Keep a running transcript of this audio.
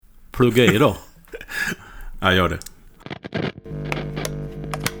plugga i då? Ja, gör det.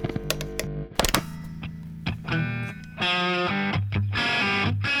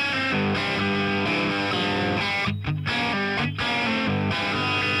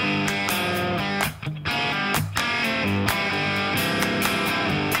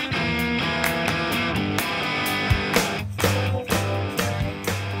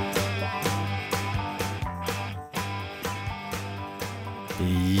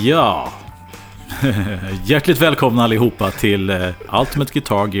 Ja, hjärtligt välkomna allihopa till Ultimate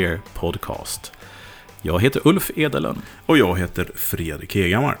Guitar Gear Podcast. Jag heter Ulf Edelön. Och jag heter Fredrik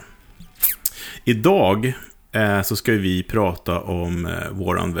Hegamar. Idag så ska vi prata om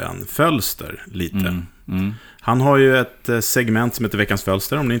våran vän Fölster lite. Han har ju ett segment som heter Veckans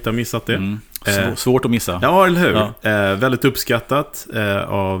Fölster, om ni inte har missat det. Svårt att missa. Ja, eller hur? Ja. Väldigt uppskattat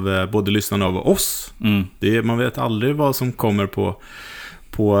av både lyssnarna och oss. Man vet aldrig vad som kommer på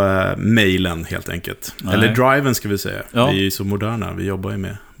mailen helt enkelt. Nej. Eller driven ska vi säga. Ja. Vi är ju så moderna, vi jobbar ju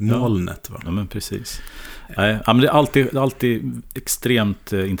med molnet. Va? Ja, men precis. Ja, men det är alltid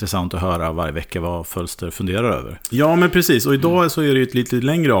extremt intressant att höra varje vecka vad Fölster funderar över. Ja, men precis. Och idag så är det ju ett lite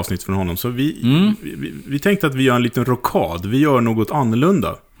längre avsnitt från honom. Så vi tänkte att vi gör en liten rockad. Vi gör något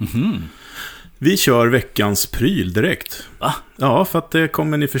annorlunda. Vi kör veckans pryl direkt. Va? Ja, för att det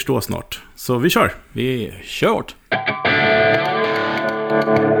kommer ni förstå snart. Så vi kör. Vi kör.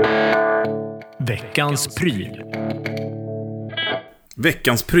 Veckans pryl.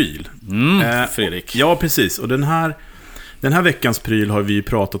 Veckans pryl. Fredrik. Ja, precis. Och den här veckans pryl har vi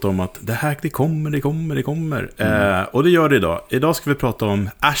pratat om att det kommer. Och det gör det idag. Idag ska vi prata om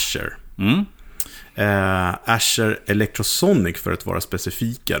Asher. Asher Electrosonic för att vara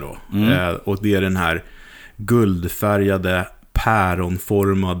specifika då. Och det är den här guldfärgade,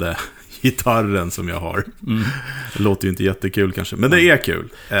 päronformade gitarren som jag har. Det låter ju inte jättekul kanske, men det är kul.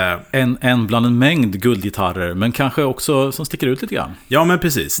 En bland en mängd guldgitarrer, men kanske också som sticker ut lite grann. Ja, men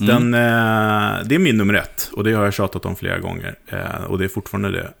precis. Det är min nummer 1, och det har jag tjatat om flera gånger. Och det är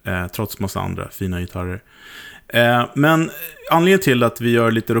fortfarande det, trots massa andra fina gitarrer. Men anledningen till att vi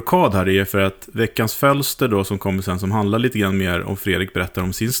gör lite rockad här är för att veckans Fölster då, som kommer sen, som handlar lite grann mer om Fredrik berättar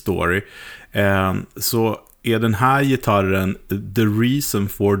om sin story, så är den här gitarren the reason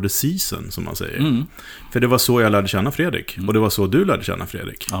for the season, som man säger. För det var så jag lärde känna Fredrik. Och det var så du lärde känna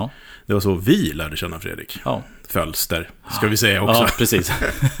Fredrik. Ja. Det var så vi lärde känna Fredrik. Ja. Fölster, ska vi säga också. Ja, precis.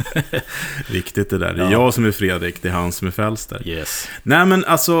 Viktigt det där. Det är jag som är Fredrik, det är han som är Fölster. Yes. Nej, men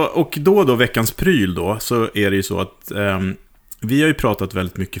alltså, och då veckans pryl då, så är det ju så att vi har ju pratat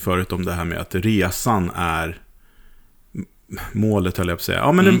väldigt mycket förut om det här med att resan är målet, höll jag på att säga.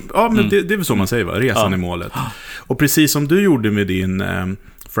 Ja, men, det är väl så man säger, va? Resan är målet. Och precis som du gjorde med din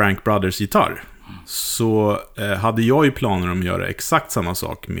Frank Brothers gitarr, så hade jag ju planer om att göra exakt samma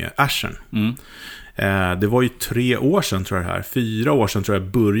sak med Asher. Det var ju 3 år sedan, tror jag det här. 4 år sedan tror jag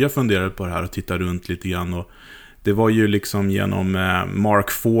började fundera på det här och titta runt lite grann. Och det var ju liksom genom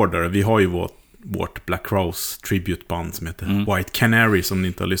Mark Forder. Vi har ju vårt Black Crowes tributeband som heter White Canary, som ni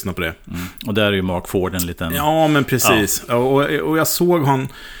inte har lyssnat på det. Och där är ju Mark Ford en liten... Ja, men precis. Ja. Och jag såg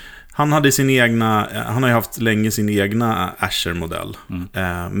han hade sin egna... Han har ju haft länge sin egna Asher-modell.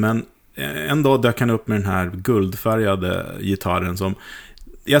 Men en dag dök han upp med den här guldfärgade gitarren som...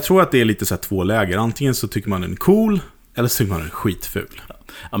 Jag tror att det är lite så här 2 läger. Antingen så tycker man den är cool, eller så tycker man den är skitful.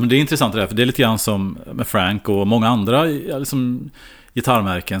 Ja, men det är intressant det där, för det är lite grann som med Frank och många andra liksom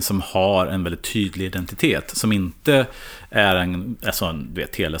gitarrmärken som har en väldigt tydlig identitet, som inte är en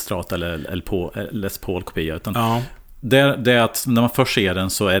Telestrata eller Les Paul-kopia, utan det är att när man först ser den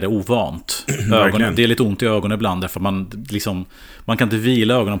så är det ovant. Det är lite ont i ögonen ibland, därför man kan inte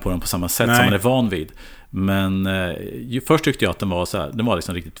vila ögonen på den på samma sätt som man är van vid. Men först tyckte jag att den var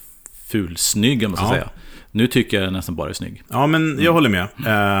liksom riktigt fulsnygg, om man ska säga. Nu tycker jag den nästan bara är snygg. Ja, men jag håller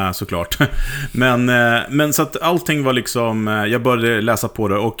med, såklart. Men så att allting var liksom... Jag började läsa på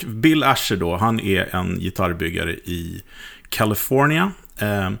det. Och Bill Asher då, han är en gitarrbyggare i California.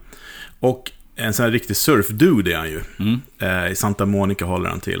 Och en sån här riktig surfdude är han ju. I Santa Monica håller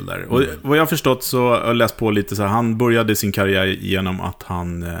han till där. Och vad jag har förstått så har jag läst på lite så här, han började sin karriär genom att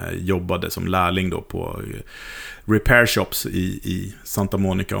han jobbade som lärling då på repair shops i Santa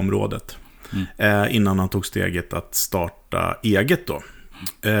Monica-området. Innan han tog steget att starta eget då.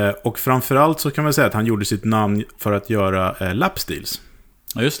 Och framförallt så kan man säga att han gjorde sitt namn för att göra lapsteels.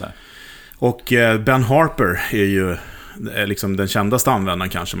 Ja, just det. Och Ben Harper är ju liksom den kändaste användaren,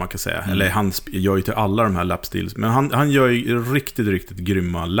 kanske man kan säga. Eller han gör ju till alla de här lapsteels. Men han gör ju riktigt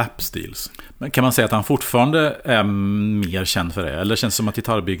grymma lapsteels. Men kan man säga att han fortfarande är mer känd för det? Eller känns det som att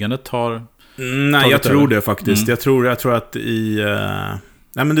gitarrbyggandet har... Nej, jag tror det faktiskt. Jag tror att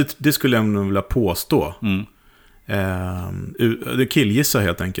Nej, men det skulle jag nog vilja påstå. Det killgissar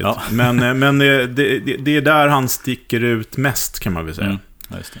helt enkelt. Ja. Men det är där han sticker ut mest, kan man väl säga.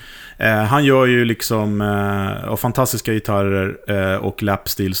 Ja, just han gör ju liksom fantastiska gitarrer och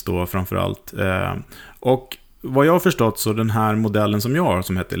lapsteels då framförallt. Och vad jag har förstått så den här modellen som jag har,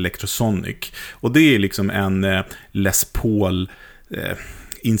 som heter Electrosonic, och det är liksom en Les Paul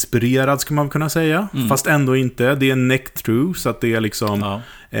inspirerad, ska man kunna säga, fast ändå inte. Det är en neck through, så att det är liksom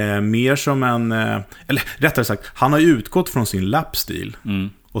mer som en, eller rättare sagt, han har utgått från sin lapsteel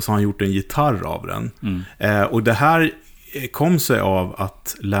och så har han gjort en gitarr av den. Och det här kom sig av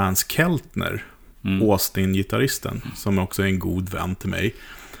att Lance Keltner, Austin-gitarristen, som också är en god vän till mig,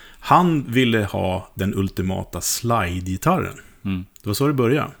 han ville ha den ultimata slide-gitarren. Det var så det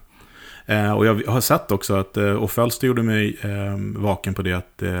började. Och jag har sett också att, och Fölster gjorde mig vaken på det,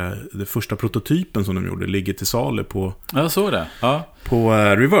 att det första prototypen som de gjorde ligger till salu på, jag såg det. Ja. på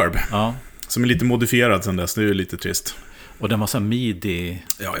Reverb. Ja. Som är lite modifierad sen dess, det är ju lite trist. Och den var så här midi,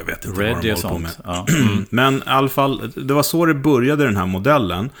 ja, jag vet inte ready vad och de håller på med. sånt. Ja. Men i alla fall, det var så det började, den här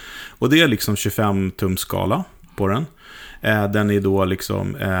modellen. Och det är liksom 25 tum skala på den. Den är då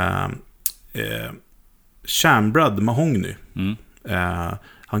liksom chambrad mahogny.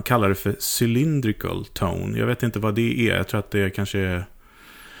 Han kallar det för cylindrical tone. Jag vet inte vad det är. Jag tror att det kanske är...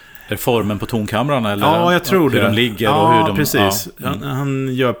 Är formen på tonkamrarna? Eller ja, jag tror hur det. De ligger och ja, hur de... precis. Ja.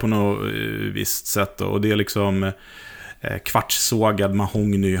 Han gör på något visst sätt då, och det är liksom kvartssågad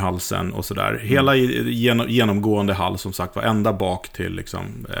mahogny i halsen och sådär. Hela genomgående hals, som sagt, var ända bak till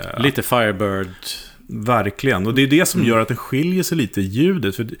liksom... lite Firebird... Verkligen, och det är det som gör att den skiljer sig lite i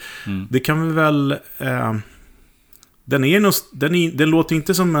ljudet. För det kan vi väl... Den låter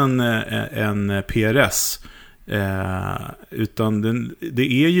inte som en PRS, utan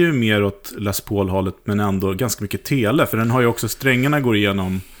det är ju mer åt Les Paul-hållet, men ändå ganska mycket tele, för den har ju också strängarna går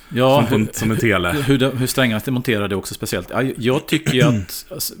igenom som en tele. Hur strängarna är monterade är också speciellt. Jag tycker ju att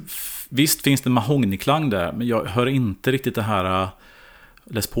alltså, visst finns det mahognyklang där, men jag hör inte riktigt det här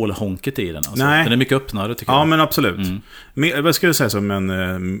Les Paul-honket i den. Alltså. Nej. Den är mycket öppnare, tycker jag. Ja, men absolut. Vad ska jag säga, som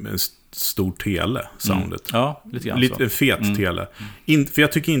en stor tele, soundet. Ja, lite grann lite så. fet tele. För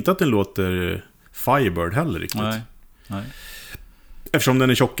jag tycker inte att den låter Firebird heller riktigt. Nej. Eftersom den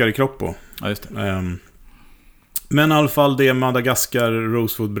är tjockare i kropp på. Ja, just det. Men i alla fall, det är Madagaskar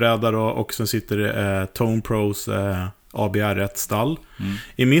Rosewood-brädar och sen sitter det Tone Pros ABR1-stall.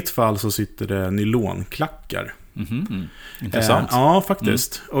 I mitt fall så sitter det nylonklackar. Intressant. Ja,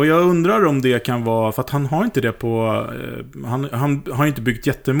 faktiskt. Och jag undrar om det kan vara, för att han har inte det på, han har inte byggt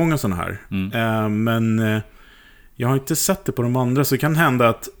jättemånga sådana här. Men jag har inte sett det på de andra, så det kan hända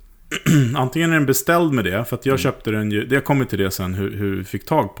att antingen är den beställd med det, för att jag köpte den ju, jag kommer till det sen, hur vi fick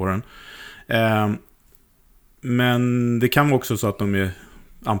tag på den. Men det kan vara också så att de är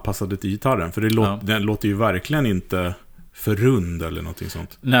anpassade till gitarren, för den låter ju verkligen inte för rund eller någonting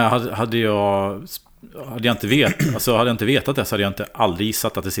sånt. Nej, hade jag inte vetat det, så hade jag inte aldrig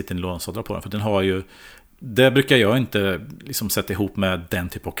gissat att det sitter en lånsadra på den, för den har ju, det brukar jag inte liksom sätta ihop med den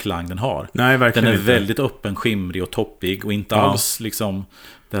typ av klang den har. Nej, verkligen den är inte. väldigt öppen, skimrig och toppig, och inte alls liksom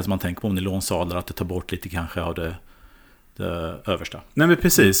det här som man tänker på om nylonsadlar, att det tar bort lite kanske av det översta. Nej, men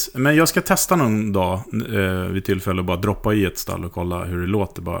precis. Men jag ska testa någon dag vid tillfälle och bara droppa i ett stall och kolla hur det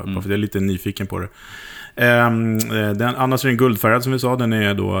låter, bara för jag är lite nyfiken på det. Annars är den guldfärgad, som vi sa. Den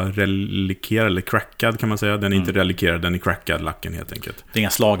är då relikerad eller crackad, kan man säga. Den är inte relikerad, den är crackad, lacken helt enkelt. Det är inga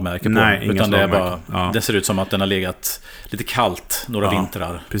slagmärken på den, utan det är bara, det ser ut som att den har legat lite kallt några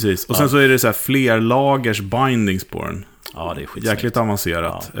vintrar. Precis. Och sen så är det så här flerlagers bindings på den. Ja, det är skitsnyggt. Jäkligt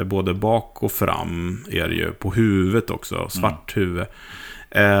avancerat. Både bak och fram är det ju. På huvudet också. Svart huvud.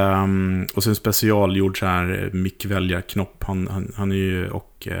 Och sen specialgjord så här mickväljarknopp. Han är ju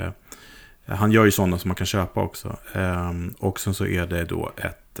han gör ju sådana som man kan köpa också. Och sen så är det då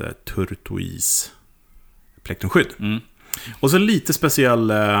ett turtois plektrumskydd. Och så lite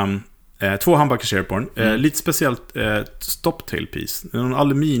speciell 2 humbuckers airborne. Lite speciellt stop-tail piece. En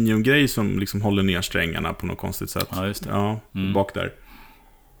aluminiumgrej som liksom håller ner strängarna på något konstigt sätt. Ja, just det. Ja, bak där.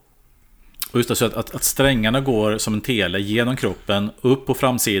 Och just det, så att strängarna går som en tele genom kroppen, upp på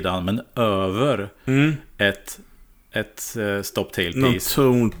framsidan, men över ett stop-tail piece.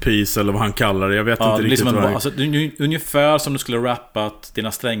 Någon tone piece eller vad han kallar det. Jag vet inte riktigt liksom vad det är. alltså, ungefär som du skulle rappat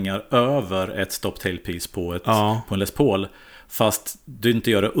dina strängar över ett stop-tail piece på en Les Paul. Fast du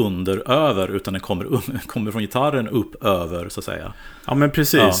inte gör det över, utan den kommer från gitarren upp över, så att säga. Ja, men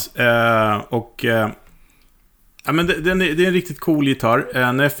precis. Men det är en riktigt cool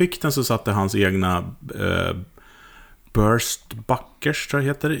gitarr. När jag fick den så satte hans egna Burst Buckers tror jag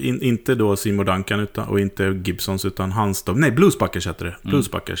heter det. Inte då Seymour Duncan och inte Gibsons utan hans då. Nej, Blues Buckers heter det.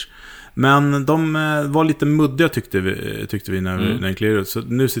 Blues Buckers. Men de var lite muddiga tyckte vi när vi klev ut. Så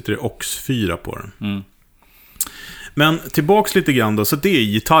nu sitter det Ox 4 på den. Men tillbaks lite grann då. Så det är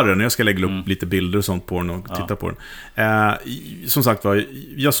gitarren. Jag ska lägga upp lite bilder och sånt på den och titta på den. Som sagt var,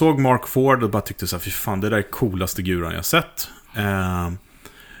 jag såg Mark Ford och bara tyckte så här, fy fan, det där är coolaste guran jag sett.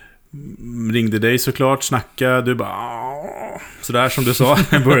 Ringde dig såklart, snackade, du bara sådär som du sa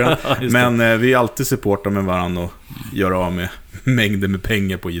i början. Men vi är alltid supportar med varandra och gör av med mängder med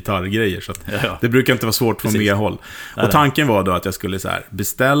pengar på gitarrgrejer, så att det brukar inte vara svårt från medhåll. Och tanken var då att jag skulle så här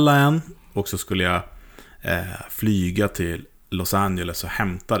beställa en och så skulle jag flyga till Los Angeles och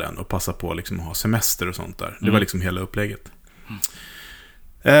hämta den och passa på liksom att ha semester och sånt där. Det var liksom hela upplägget.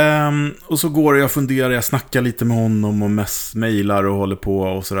 Och så går jag funderar, jag snackar lite med honom och mejlar och håller på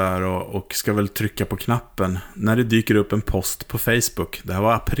och sådär och ska väl trycka på knappen när det dyker upp en post på Facebook. Det här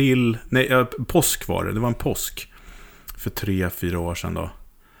var påsk var det var en påsk för 3-4 år sedan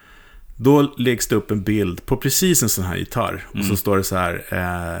då läggs det upp en bild på precis en sån här gitarr och så står det så här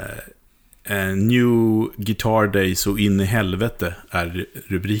New Guitar Day så in i helvete är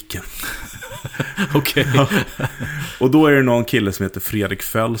rubriken. Okej. Och då är det någon kille som heter Fredrik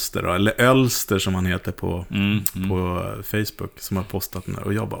Fölster då, eller Ölster som han heter på Facebook som har postat den här.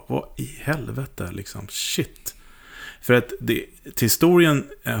 Och jag bara, vad i helvete liksom, shit. För att till historien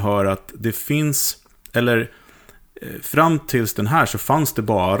hör att det finns, eller fram tills den här så fanns det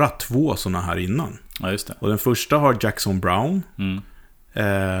bara 2 såna här innan. Ja, just det. Och den första har Jackson Browne.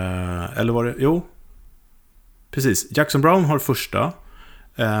 Eller var det? Jo. Precis, Jackson Browne har första,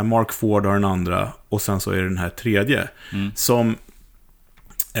 Mark Ford har den andra och sen så är det den här tredje som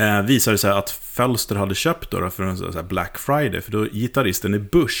visade sig att Fölster hade köpt då för en sån här Black Friday, för då gitarristen i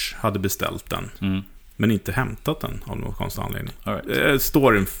Bush hade beställt den men inte hämtat den av någon konstig anledning. Right.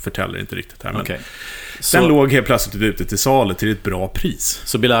 Storyn förtäller inte riktigt här, men den låg helt plötsligt ute till salu till ett bra pris.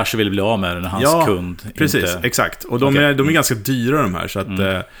 Så Bill Asher ville bli av med den när hans kund precis, inte... exakt. Och de är ganska dyra de här, så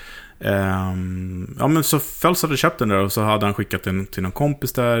att men så Fölster hade köpt den där och så hade han skickat den till någon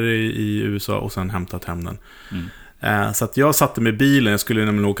kompis där i USA och sen hämtat hem den. Så att jag satte med bilen, jag skulle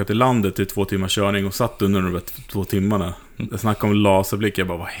nämligen åka till landet i 2 timmars körning och satt under de 2 timmarna. Jag snackade om laserblick, jag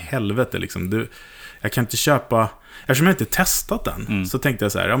bara, vad helvete liksom, jag kan inte köpa, eftersom jag inte testat den så tänkte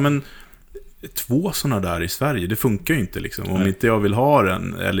jag så här, men 2 såna där i Sverige, det funkar ju inte liksom. Om inte jag vill ha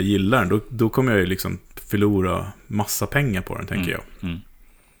den eller gillar den, då kommer jag ju liksom förlora massa pengar på den, tänker jag.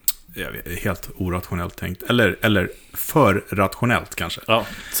 Helt orationellt tänkt. Eller för rationellt kanske. Ja,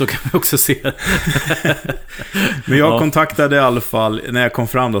 så kan vi också se. Men jag kontaktade i alla fall, när jag kom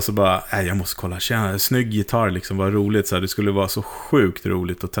fram då så bara, jag måste kolla, tjena, snygg gitarr liksom, vad roligt så här, det skulle vara så sjukt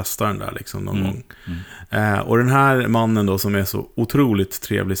roligt att testa den där liksom någon gång. Och den här mannen då som är så otroligt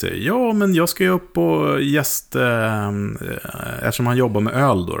trevlig säger, ja men jag ska ju upp och eftersom han jobbar med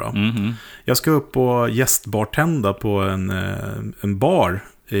öl då. Jag ska upp och gästbartenda på en bar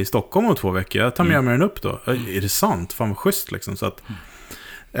i Stockholm om 2 veckor. Jag tar med mig den upp då. Är det sant? Fan vad schysst liksom. Så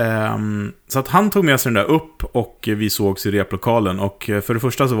att han tog med sig den där upp och vi sågs i replokalen. Och för det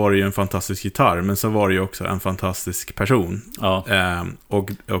första så var det ju en fantastisk gitarr, men så var det ju också en fantastisk person. Och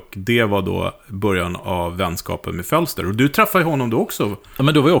det var då början av vänskapen med Fölster. Och du träffade honom då också. Ja,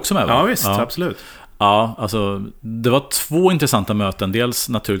 men då var jag också med, va? Ja visst, absolut. Ja, alltså det var 2 intressanta möten. Dels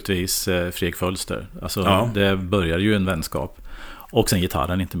naturligtvis Fredrik Fölster. Alltså det började ju en vänskap. Och sen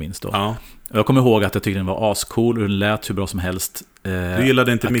gitarren inte minst då. Jag kommer ihåg att jag tyckte den var ascool och den lät hur bra som helst. Du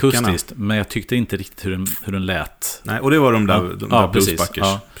gillade inte mickarna. Men jag tyckte inte riktigt hur den lät. Nej, och det var de där bluesbackers.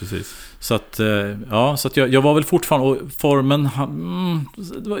 Precis. Så att jag var väl fortfarande, och formen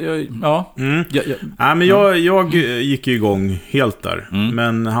men jag gick ju igång helt där.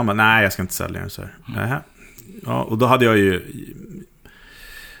 Men han bara, nej jag ska inte sälja den så här. Ja, och då hade jag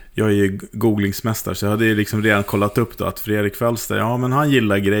är ju googlingsmästare, så jag hade liksom redan kollat upp då att Fredrik Fölster, men han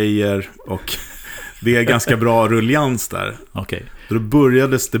gillar grejer och det är ganska bra rullians där. Okej. Då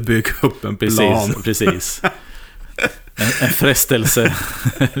börjades det bygga upp en plan. Precis. En frestelse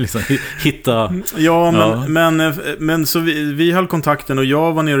liksom, hitta. Men så vi höll kontakten och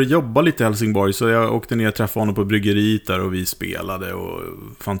jag var nere och jobbade lite i Helsingborg, så jag åkte ner och träffade honom på bryggeriet där och vi spelade och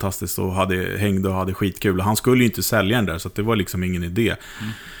fantastiskt och hängde och hade skitkul. Han skulle ju inte sälja den där, så det var liksom ingen idé.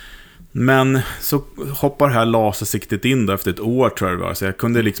 Men så hoppar här lasersiktet in där efter ett år tror jag det var, så jag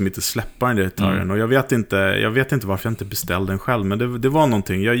kunde liksom inte släppa den där gitarren. Och jag vet inte varför jag inte beställde den själv, men det var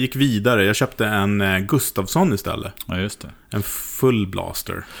någonting. Jag gick vidare, jag köpte en Gustafsson istället. Ja, just det. En full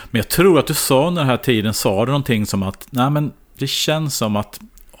blaster. Men jag tror att du sa under den här tiden, sa du någonting som att, nej men det känns som att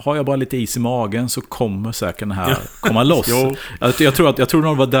har jag bara lite is i magen så kommer säkert den här komma loss. Jag tror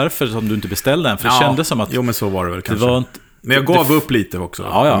nog det var därför som du inte beställde den. För det kändes som att... Jo, men så var det väl kanske. Det var inte, men jag gav upp lite också.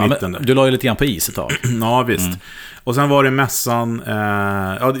 Ja, men du la ju lite grann på is ett tag. Ja, visst. Och sen var det mässan.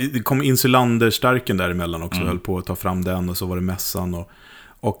 Det kom Insulander-starken däremellan också. Höll på att ta fram den. Och så var det mässan.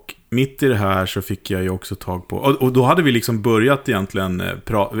 Och mitt i det här så fick jag ju också tag på... Och då hade vi liksom börjat egentligen...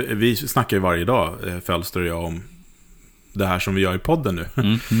 vi snackar ju varje dag, Fölster och jag, om det här som vi gör i podden nu.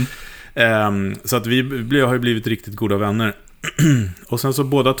 Så att vi har ju blivit riktigt goda vänner. Och sen så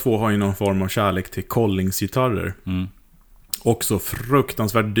båda två har ju någon form av kärlek till Collings-gitarrer. Också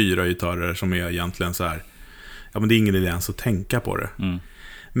fruktansvärt dyra gitarrer som är egentligen så här... Ja, men det är ingen idé ens att tänka på det.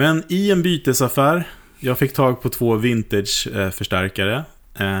 Men i en bytesaffär, jag fick tag på 2 vintage-förstärkare.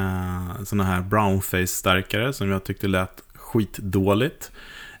 Såna här brownface-stärkare som jag tyckte lät skitdåligt.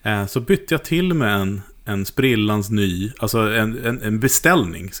 Så bytte jag till med en sprillans ny, alltså en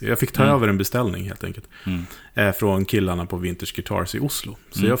beställning. Jag fick ta över en beställning helt enkelt. Från killarna på Vintage Guitars i Oslo.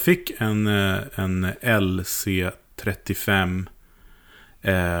 Så jag fick en LC35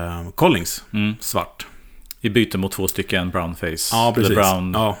 Collings, svart. I byte mot 2 stycken brownface. Ja, precis. Eller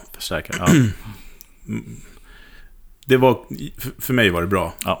brown förstärkare. Ja. Det var, för mig var det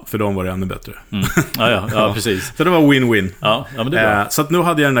bra. För dem var det ännu bättre. Ja, precis. Så det var win-win. Ja, men det är bra. Så att nu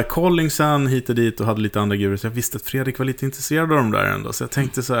hade jag den där Collingsen hit och dit och hade lite andra gurer. Så jag visste att Fredrik var lite intresserad av dem där ändå. Så jag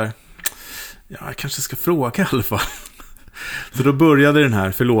tänkte så här, jag kanske ska fråga i alla fall. Så då började den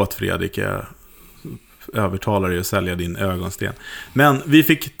här, förlåt Fredrik, jag övertalar dig att sälja din ögonsten. Men vi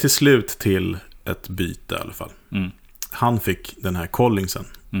fick till slut till ett byte i alla fall. Han fick den här Collingsen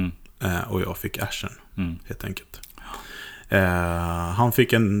och jag fick Ashern, helt enkelt. Han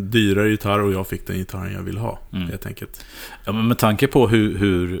fick en dyrare gitarr och jag fick den gitarren jag vill ha, helt enkelt. Ja, men med tanke på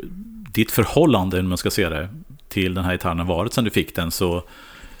hur ditt förhållande, om man ska se det, till den här gitarren har varit sedan du fick den, så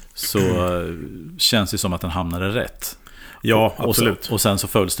känns det som att den hamnade rätt. Ja, absolut. Och sen så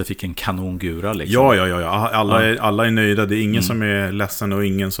följs det, fick en kanongura liksom. Ja. Alla är nöjda. Det är ingen som är ledsen och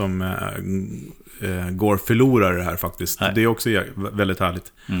ingen som går förlorare det här faktiskt. Nej. Det är också väldigt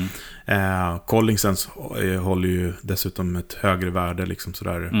härligt. Collingsens håller ju dessutom ett högre värde liksom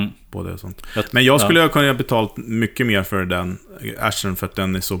sådär, både sånt. Men jag skulle ha kunnat betalt mycket mer för den Ashern, för att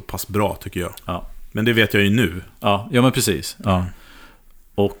den är så pass bra tycker jag. Ja. Men det vet jag ju nu. Ja men precis. Ja.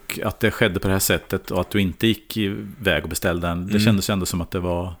 Och att det skedde på det här sättet och att du inte gick iväg och beställde den, det kändes ändå som att det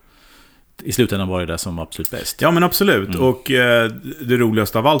var, i slutändan var det som var absolut bäst. Ja, men absolut. Och det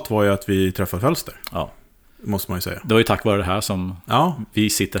roligaste av allt var ju att vi träffade Fölster. Ja. Måste man ju säga. Det var ju tack vare det här som vi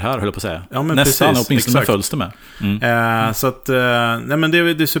sitter här, höll på att säga. Ja, men nästan, åtminstone med Fölster med. Så att, nej men det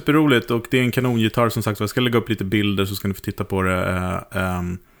är superroligt och det är en kanongitarr som sagt. Jag ska lägga upp lite bilder så ska ni få titta på det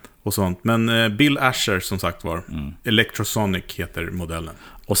och sånt. Men Bill Asher som sagt var. Electrosonic heter modellen.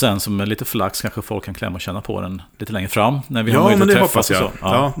 Och sen som med lite flax kanske folk kan klämma och känna på den lite längre fram när vi har möjlighet att träffas och så.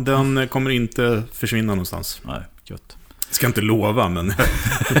 Ja, den kommer inte försvinna någonstans. Nej, gött. Jag ska inte lova, men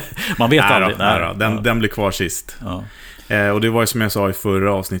man vet aldrig. Den blir kvar sist. Ja. Och det var ju som jag sa i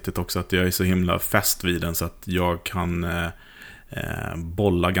förra avsnittet också, att jag är så himla fäst vid den så att jag kan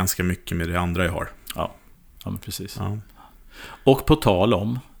bolla ganska mycket med det andra jag har. Ja men precis. Ja. Och på tal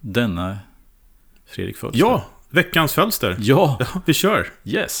om denna Fredrik Fölster. Ja, veckans Fölster. Ja, vi kör.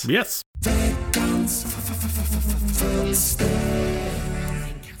 Yes. Veckans Fölster.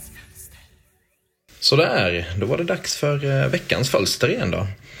 Så där, då var det dags för veckans Fölster igen då.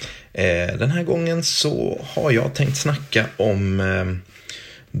 Den här gången så har jag tänkt snacka om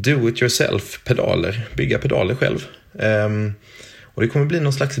do-it-yourself pedaler, bygga pedaler själv. Och det kommer bli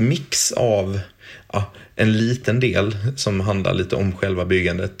någon slags mix av en liten del som handlar lite om själva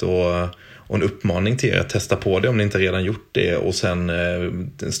byggandet och en uppmaning till er att testa på det om ni inte redan gjort det. Och sen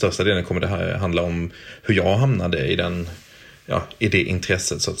den största delen kommer det här handla om hur jag hamnade i det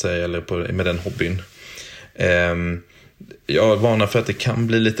intresset så att säga, eller med den hobbyn. Jag varnar för att det kan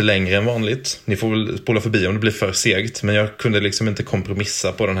bli lite längre än vanligt. Ni får väl spola förbi om det blir för segt. Men jag kunde liksom inte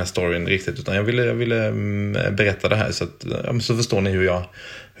kompromissa på den här storyn riktigt. Utan jag ville berätta det här så förstår ni hur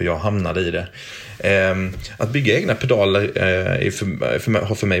jag hamnade i det. Att bygga egna pedaler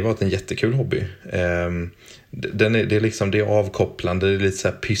har för mig varit en jättekul hobby. Det är avkopplande, det är lite så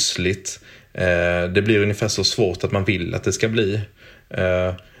här pyssligt. Det blir ungefär så svårt att man vill att det ska bli.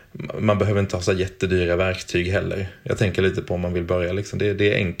 Man behöver inte ha så jättedyra verktyg heller. Jag tänker lite på om man vill börja. Liksom. Det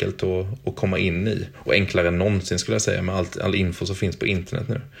är enkelt att komma in i. Och enklare än någonsin skulle jag säga med all info som finns på internet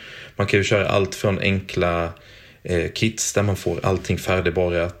nu. Man kan ju köra allt från enkla kits där man får allting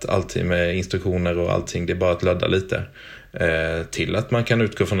färdigborrat. Allting med instruktioner och allting. Det är bara att lödda lite. Till att man kan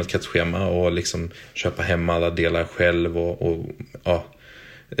utgå från ett kattschema och liksom köpa hem alla delar själv och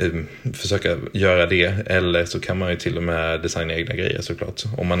försöka göra det, eller så kan man ju till och med designa egna grejer såklart,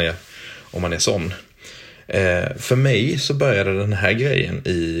 om man är sån. För mig så började den här grejen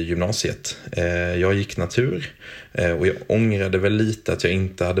i gymnasiet. Jag gick natur och jag ångrade väl lite att jag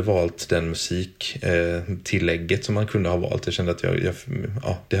inte hade valt den musiktillägget som man kunde ha valt. Jag kände att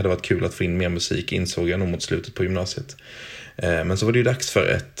det hade varit kul att få in mer musik, insåg jag nog mot slutet på gymnasiet. Men så var det ju dags för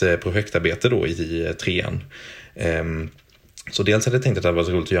ett projektarbete då i 3:an. Så dels hade jag tänkt att det hade varit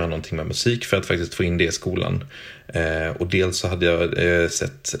roligt att göra någonting med musik för att faktiskt få in det i skolan. Och dels så hade jag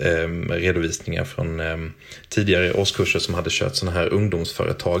sett redovisningar från tidigare årskurser som hade kört sådana här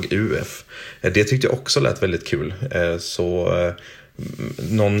ungdomsföretag, UF. Det tyckte jag också lät väldigt kul. Så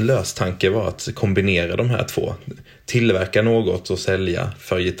någon löstanke var att kombinera de här två. Tillverka något och sälja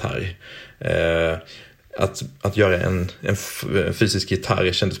för gitarr. Att göra en fysisk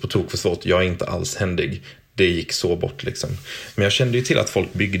gitarr kändes på tok för svårt. Jag är inte alls händig. Det gick så bort liksom. Men jag kände ju till att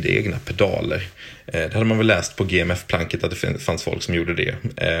folk byggde egna pedaler. Det hade man väl läst på GMF-planket att det fanns folk som gjorde det.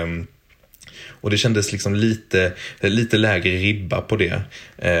 Och det kändes liksom lite lägre ribba på det.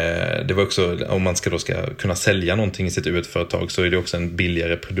 Det var också, om man ska kunna sälja någonting i sitt UF-företag, så är det också en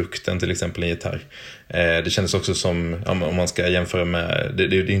billigare produkt än till exempel en gitarr. Det kändes också som, om man ska jämföra med,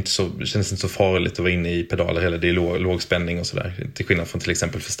 det kändes inte så farligt att vara inne i pedaler heller. Det är låg spänning och sådär, till skillnad från till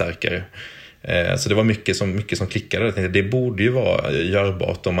exempel förstärkare. Så det var mycket som klickade. Jag tänkte, det borde ju vara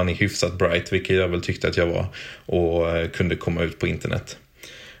görbart om man är hyfsat bright, vilket jag väl tyckte att jag var, och kunde komma ut på internet.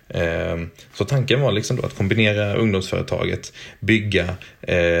 Så tanken var liksom då att kombinera ungdomsföretaget, bygga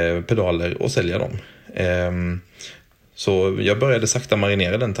pedaler och sälja dem. Så jag började sakta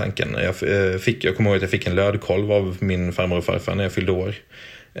marinera den tanken. Jag kommer ihåg att jag fick en lödkolv av min farmor och farfar när jag fyllde år.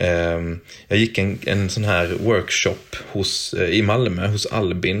 Jag gick en sån här workshop i Malmö hos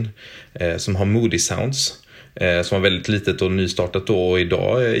Albin, som har Moody Sounds, som var väldigt litet och nystartat då, och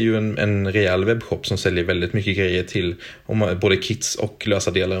idag är ju en rejäl webbshop som säljer väldigt mycket grejer till både kits och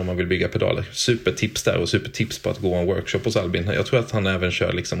lösa delar om man vill bygga pedaler. Supertips där, och supertips på att gå en workshop hos Albin. Jag tror att han även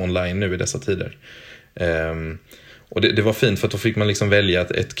kör liksom online nu i dessa tider. Och det var fint, för att då fick man liksom välja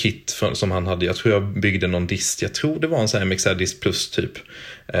ett kit som han hade. Jag tror jag byggde någon dist. Jag tror det var en sån här MXR Dist Plus typ.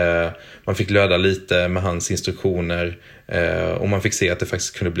 Man fick löda lite med hans instruktioner. Och man fick se att det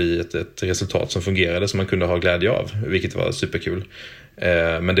faktiskt kunde bli ett resultat som fungerade, som man kunde ha glädje av. Vilket var superkul.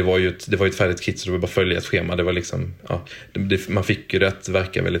 Men det var ju ett färdigt kit, så det var bara att följa ett schema. Det var liksom, man fick ju det att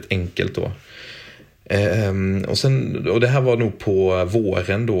verka väldigt enkelt då. Och det här var nog på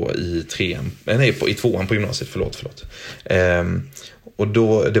våren då i 2:an på gymnasiet, förlåt. Och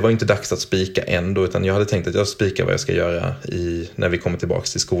då, det var inte dags att spika än då, utan jag hade tänkt att jag spikar vad jag ska göra när vi kommer tillbaka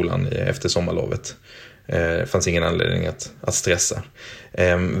till skolan efter sommarlovet. Det fanns ingen anledning att stressa.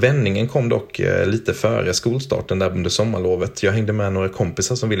 Vändningen kom dock lite före skolstarten där under sommarlovet. Jag hängde med några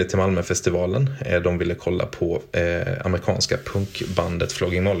kompisar som ville till Malmöfestivalen. De ville kolla på amerikanska punkbandet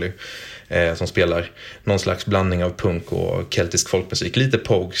Flogging Molly, som spelar någon slags blandning av punk och keltisk folkmusik. Lite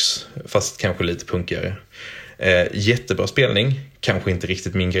pogs, fast kanske lite punkigare. Jättebra spelning, kanske inte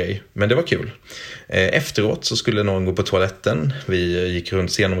riktigt min grej, men det var kul. Efteråt så skulle någon gå på toaletten. Vi gick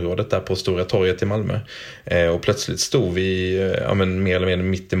runt scenområdet där på Stora torget i Malmö, och plötsligt stod vi mer eller mindre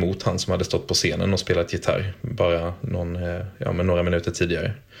mitt emot han som hade stått på scenen och spelat gitarr bara några minuter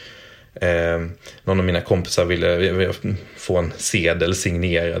tidigare. Någon av mina kompisar ville få en sedel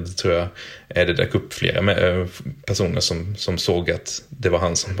signerad, tror jag. Det dök upp flera personer som såg att det var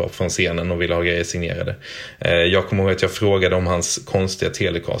han som var från scenen och ville ha grejer signerade. Jag kommer ihåg att jag frågade om hans konstiga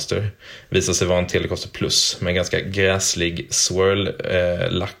Telecaster. Visade sig vara en Telecaster Plus med en ganska gräslig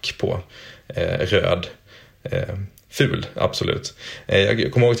swirl-lack på, röd. Ful, absolut.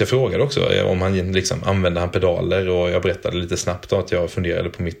 Jag kommer ihåg att jag frågade också om han liksom använde han pedaler, och jag berättade lite snabbt då att jag funderade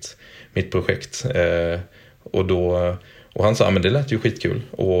på mitt projekt. Och han sa, men det lät ju skitkul.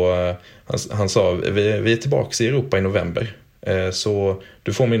 Och han sa, vi är tillbaka i Europa i november. Så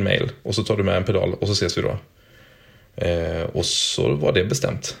du får min mail, och så tar du med en pedal, och så ses vi då. Och så var det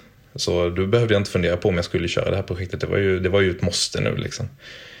bestämt. Så då behövde jag inte fundera på om jag skulle köra det här projektet. Det var ju ett måste nu liksom.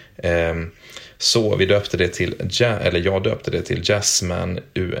 Så vi döpte det till, jag döpte det till Jazzman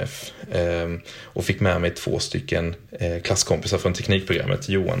UF, och fick med mig 2 klasskompisar från teknikprogrammet,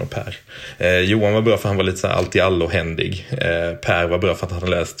 Johan och Per. Johan var bra för han var lite så här allt-i-allo-händig. Per var bra för att han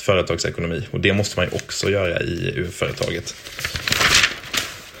hade läst företagsekonomi, och det måste man ju också göra i UF-företaget.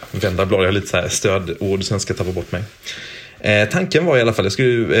 Vända blad, jag har lite så här stödord som jag ska tappa bort mig. Tanken var i alla fall att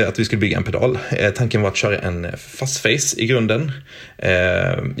vi skulle bygga en pedal. Tanken var att köra en fastface i grunden.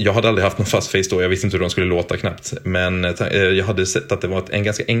 Jag hade aldrig haft någon fastface då, jag visste inte hur de skulle låta knappt. Men jag hade sett att det var en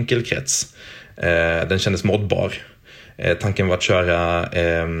ganska enkel krets. Den kändes modbar. Tanken var att köra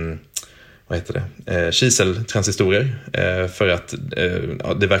kiseltransistorer, för att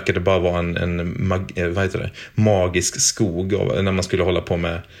det verkade bara vara en magisk skog när man skulle hålla på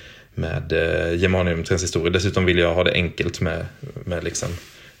med germaniumtransistorer. Dessutom ville jag ha det enkelt med liksom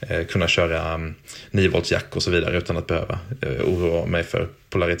kunna köra 9 volts jack och så vidare utan att behöva oroa mig för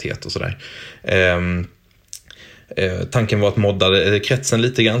polaritet och sådär. Tanken var att modda kretsen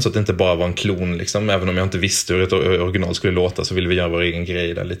lite grann så att det inte bara var en klon liksom. Även om jag inte visste hur ett original skulle låta så ville vi göra vår egen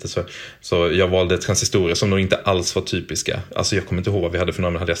grej där lite. Så jag valde transistorer som nog inte alls var typiska. Alltså jag kommer inte ihåg vad vi hade för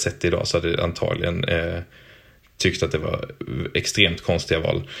namn. Hade jag sett det idag så hade jag antagligen tyckte att det var extremt konstiga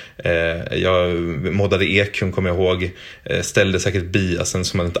val. Jag moddade EQ:n, kommer jag ihåg. Ställde säkert biasen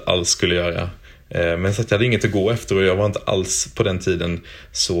som man inte alls skulle göra. Men så att jag hade inget att gå efter och jag var inte alls på den tiden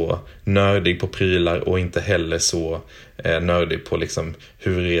så nördig på prylar och inte heller så nördig på liksom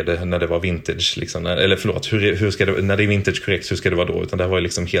hur är det när det var vintage liksom, eller förlåt, hur ska det, när det är vintage korrekt, hur ska det vara då, utan det var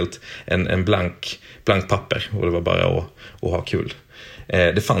liksom helt en blank papper och det var bara att ha kul.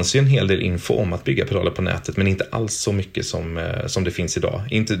 Det fanns ju en hel del info om att bygga pedaler på nätet, men inte alls så mycket som det finns idag.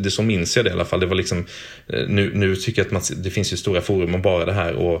 Inte det, så minns jag det i alla fall. Det var liksom, nu tycker jag att det finns ju stora forum om bara det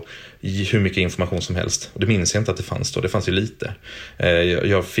här och hur mycket information som helst. Och det minns jag inte att det fanns då. Det fanns ju lite.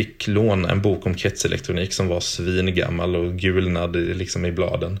 Jag fick låna en bok om kretselektronik som var svingammal och gulnad liksom i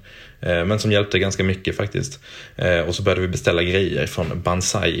bladen. Men som hjälpte ganska mycket faktiskt. Och så började vi beställa grejer från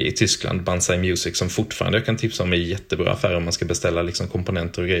Banzai i Tyskland. Banzai Music, som fortfarande jag kan tipsa om är jättebra affär om man ska beställa liksom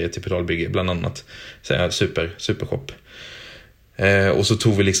komponenter och grejer till pedalbygge bland annat. Så supershop. Och så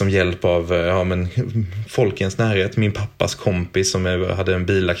tog vi liksom hjälp av folk i ens närhet. Min pappas kompis som hade en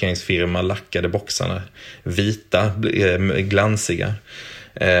billackeringsfirma lackade boxarna vita, glansiga.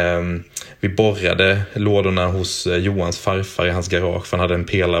 Vi borrade lådorna hos Johans farfar i hans garage, för han hade en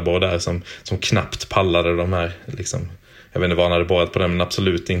pelarborr där som knappt pallade de här liksom. Jag vet inte vad han hade borrat på den, men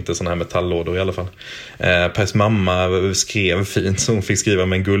absolut inte såna här metalllådor i alla fall. Pers mamma skrev fint, så hon fick skriva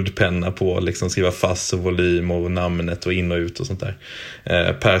med en guldpenna på, liksom skriva fast och volym och namnet och in och ut och sånt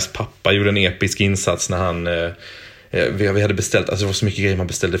där. Pers pappa gjorde en episk insats när han vi hade beställt, alltså det var så mycket grejer man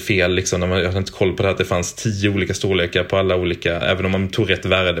beställde fel liksom, jag hade inte koll på det här, att det fanns 10 olika storlekar på alla olika, även om man tog rätt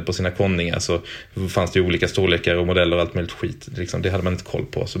värde på sina konningar så fanns det ju olika storlekar och modeller och allt möjligt skit liksom, det hade man inte koll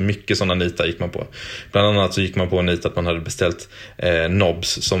på, så mycket sådana nitar gick man på. Bland annat så gick man på en nit att man hade beställt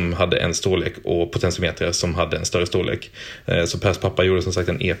knobs som hade en storlek och potentiometrar som hade en större storlek. Så Pers pappa gjorde som sagt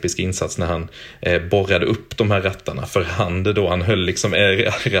en episk insats när han borrade upp de här rattarna för hand då, han höll liksom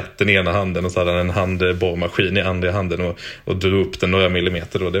ratten i ena handen och så hade han en handborrmaskin i andra handen och drog upp den några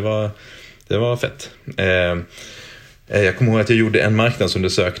millimeter då. Det var fett. Jag kommer ihåg att jag gjorde en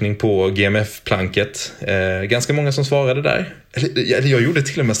marknadsundersökning på GMF-planket. Ganska många som svarade där. Eller jag gjorde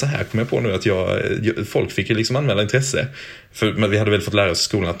till och med så här, kommer jag på nu, att folk fick ju liksom anmäla intresse. Men vi hade väl fått lära oss i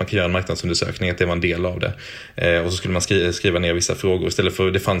skolan att man kan göra en marknadsundersökning, att det var en del av det. Och så skulle man skriva ner vissa frågor istället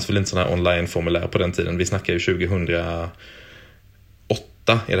för, det fanns väl inte sådana här online-formulär på den tiden. Vi snackar ju 2008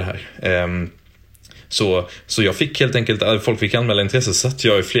 är det här. Så jag fick helt enkelt, folk fick anmäla intresse, så satt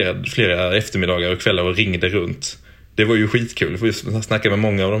jag i flera eftermiddagar och kvällar och ringde runt. Det var ju skitkul, för jag snackade med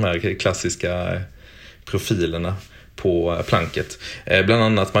många av de här klassiska profilerna på planket. Bland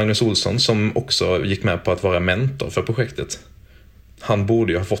annat Magnus Olsson, som också gick med på att vara mentor för projektet. Han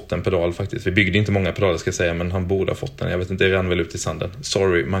borde ju ha fått en pedal faktiskt. Vi byggde inte många pedaler ska jag säga, men han borde ha fått den. Jag vet inte, det rann väl ut i sanden.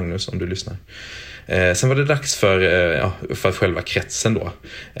 Sorry Magnus om du lyssnar. Sen var det dags för själva kretsen då.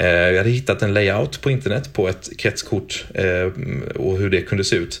 Jag hade hittat en layout på internet på ett kretskort och hur det kunde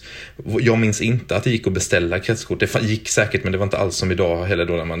se ut. Jag minns inte att det gick att beställa kretskort. Det gick säkert, men det var inte alls som idag heller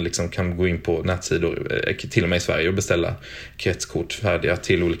då, när man liksom kan gå in på nätsidor, till och med i Sverige, och beställa kretskort färdiga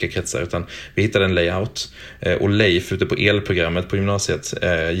till olika kretsar. Utan vi hittade en layout och Leif ute på elprogrammet på gymnasiet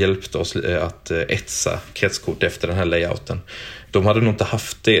hjälpte oss att etsa kretskort efter den här layouten. De hade nog inte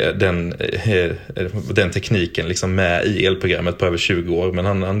haft den tekniken liksom med i elprogrammet på över 20 år. Men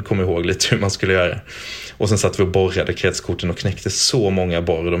han kom ihåg lite hur man skulle göra. Och sen satt vi och borrade kretskorten och knäckte så många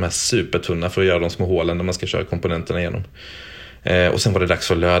borr. De är supertunna för att göra de små hålen där man ska köra komponenterna igenom. Och sen var det dags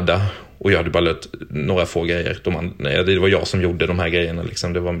för löda. Och jag hade bara löt några få grejer. Det var jag som gjorde de här grejerna.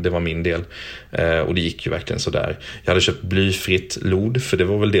 Liksom. Det var min del. Och det gick ju verkligen sådär. Jag hade köpt blyfritt lod. För det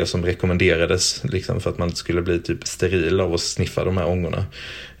var väl det som rekommenderades. Liksom, för att man skulle bli typ steril av att sniffa de här ångorna.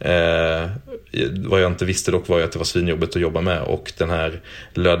 Vad jag inte visste dock var ju att det var svinjobbet att jobba med. Och den här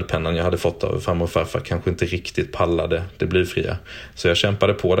lödpennan jag hade fått av farmor och farfar kanske inte riktigt pallade det blyfria. Så jag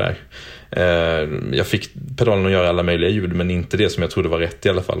kämpade på där. Jag fick pedalen att göra alla möjliga ljud, men inte det som jag trodde var rätt i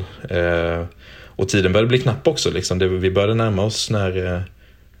alla fall. Och tiden började bli knapp också liksom. Vi började närma oss när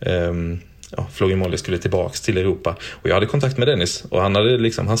Flogging Molly skulle tillbaks till Europa. Och jag hade kontakt med Dennis. Och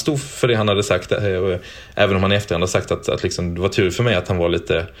han stod för det han hade sagt. Även om han i efterhand har sagt att liksom, det var tur för mig att han var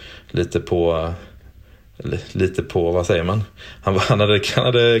lite på, vad säger man? Han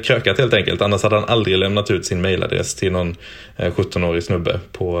hade krökat helt enkelt. Annars hade han aldrig lämnat ut sin mailadress till någon 17-årig snubbe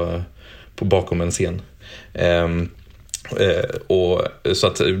på bakom en scen. Och så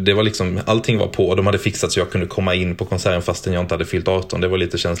att det var liksom, allting var på. De hade fixat så jag kunde komma in på konserten fastän jag inte hade fyllt 18. Det var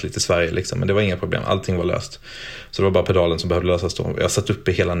lite känsligt i Sverige liksom, men det var inga problem, allting var löst. Så det var bara pedalen som behövde lösas då. Jag satt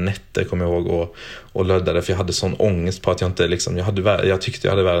uppe hela nätter, kommer jag ihåg, och löddade, för jag hade sån ångest på att jag inte liksom, jag tyckte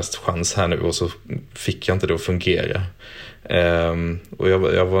jag hade världens chans här nu, och så fick jag inte det att fungera. Och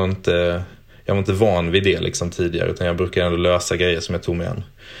jag var inte van vid det liksom tidigare, utan jag brukade ändå lösa grejer som jag tog mig an.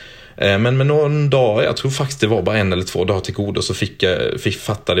 Men med någon dag, jag tror faktiskt det var bara 1 eller 2 dagar till godo, så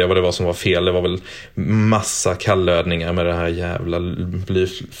fattade jag vad det var som var fel. Det var väl massa kallödningar med det här jävla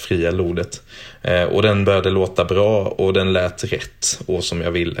blyfria lodet. Och den började låta bra, och den lät rätt och som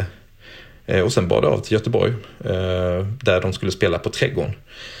jag ville. Och sen bar det av till Göteborg, där de skulle spela på Trädgården.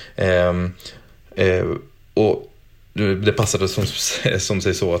 Och det passade som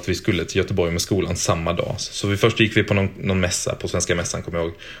sig så att vi skulle till Göteborg med skolan samma dag. Så först gick vi på någon mässa, på Svenska mässan kommer jag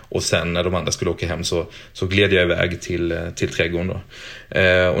ihåg. Och sen när de andra skulle åka hem så gled jag iväg till Trädgården då.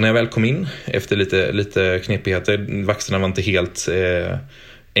 Och när jag väl kom in, efter lite knepigheter, vakterna var inte helt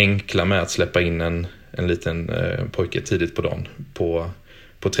enkla med att släppa in en liten pojke tidigt på dagen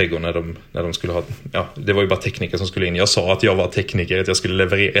på Trädgården när de skulle ha, det var ju bara tekniker som skulle in. Jag sa att jag var tekniker, att jag skulle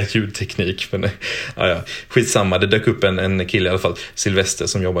leverera ljudteknik, men skitsamma, det dök upp en kille i alla fall, Sylvester,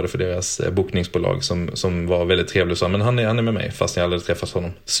 som jobbade för deras bokningsbolag, som var väldigt trevlig och sa, men han är med mig, fast jag aldrig träffat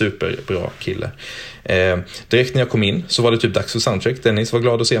honom. Superbra kille. Direkt när jag kom in så var det typ dags för soundtrack. Dennis var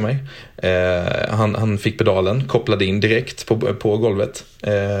glad att se mig. Han fick pedalen, kopplade in direkt på golvet.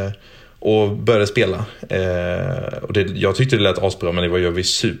 Och började spela. Och jag tyckte det lät asbra, men jag var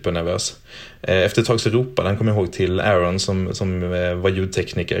supernervös. Efter ett tag så ropade han, kommer jag ihåg, till Aaron som var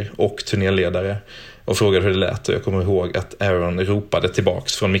ljudtekniker och turnéledare, och frågade hur det lät. Och jag kommer ihåg att Aaron ropade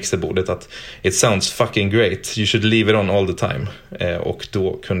tillbaks från mixerbordet att "It sounds fucking great, you should leave it on all the time." Och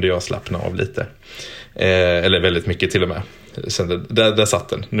då kunde jag slappna av lite. Eller väldigt mycket till och med. Sen där satt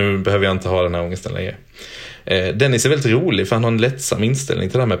den. Nu behöver jag inte ha den här ångesten längre. Dennis är väldigt rolig, för han har en lättsam inställning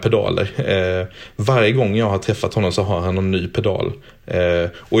till det här med pedaler. Varje gång jag har träffat honom så har han en ny pedal.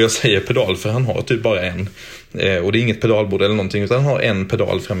 Och jag säger pedal för han har typ bara en. Och det är inget pedalbord eller någonting, utan han har en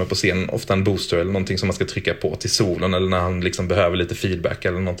pedal framme på scenen. Ofta en booster eller någonting som man ska trycka på till solen, eller när han liksom behöver lite feedback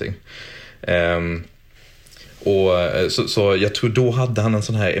eller någonting. Och så jag tror då hade han en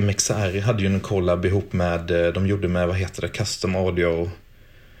sån här MXR, hade ju en collab ihop med, de gjorde med, vad heter det, Custom Audio.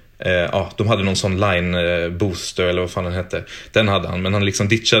 De hade någon sån line booster eller vad fan den hette. Den hade han, men han liksom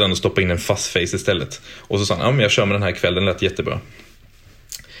ditchade den och stoppade in en fast face istället. Och så sa han, men jag kör med den här kvällen, den lät jättebra.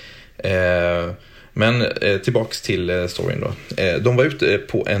 Men tillbaks till storyn då. De var ute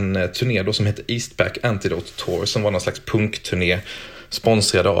på en turné då som hette Eastpak Antidote Tour, som var någon slags punkturné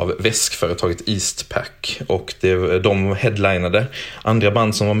sponsrade av väskföretaget Eastpak, och de headlinade. Andra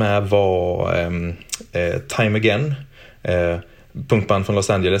band som var med var Time Again, punkband från Los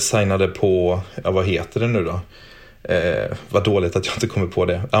Angeles, signade på, vad heter det nu då? Vad dåligt att jag inte kommer på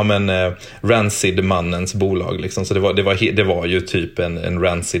det. Rancid-mannens bolag liksom. Så det var ju typ en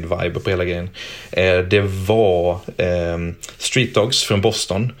Rancid-vibe på hela grejen. Det var Street Dogs från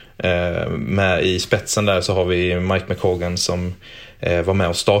Boston. Med i spetsen där så har vi Mike McCaughan som var med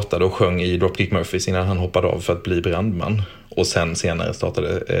och startade och sjöng i Dropkick Murphys innan han hoppade av för att bli brandman. Och senare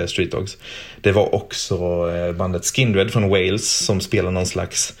startade Street Dogs. Det var också bandet Skindred från Wales som spelar någon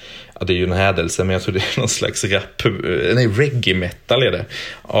slags, det är ju en hädelse, men jag tror det är någon slags reggae metal är det.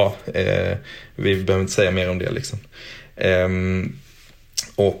 Vi behöver inte säga mer om det liksom.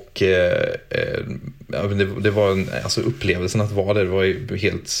 Det var alltså upplevelsen att vara där, det var ju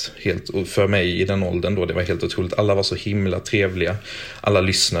helt för mig i den åldern då, det var helt otroligt. Alla var så himla trevliga, alla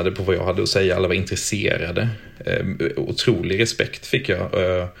lyssnade på vad jag hade att säga, alla var intresserade. Otrolig respekt fick jag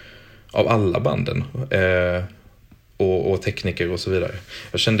av alla banden och tekniker och så vidare.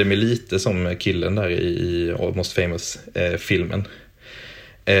 Jag kände mig lite som killen där i Almost Famous-filmen.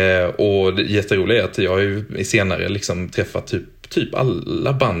 Och det jätteroliga är att jag har ju senare liksom träffat typ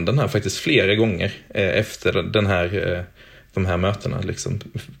alla banden här faktiskt flera gånger efter de här mötena liksom,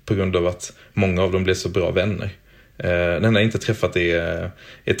 på grund av att många av dem blev så bra vänner. Den enda jag inte träffat är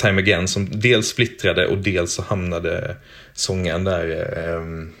Time Again, som dels splittrade och dels så hamnade sångaren där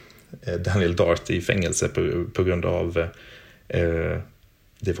Daniel Dart i fängelse på grund av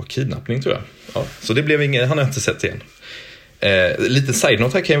det var kidnappning tror jag. Ja, så det blev han har jag inte sett igen. Lite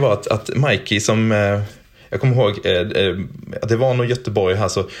side-note här kan ju vara att Mikey som... jag kommer ihåg att det var nog Göteborg här,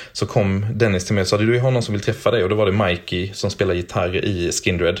 så kom Dennis till mig och sa, du har någon som vill träffa dig, och då var det Mikey som spelar gitarr i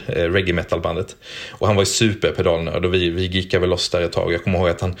Skindred, reggae metal-bandet, och han var ju superpedalnörd och vi gick väl loss där ett tag. Jag kommer ihåg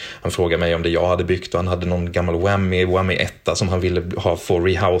att han frågade mig om det jag hade byggt, och han hade någon gammal Whammy 1 som han ville få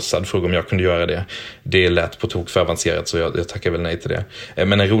rehousad, frågade om jag kunde göra det. Det lät på tok för avancerat, så jag tackar väl nej till det.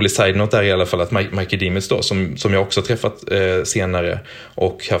 Men en rolig side-note är i alla fall att Mikey Demis då, som jag också träffat senare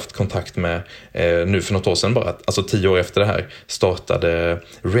och haft kontakt med nu för något år sedan, bara alltså 10 år efter det här, startade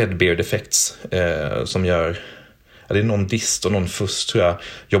Redbeard Effects som gör, det är någon dist och någon fuss tror jag,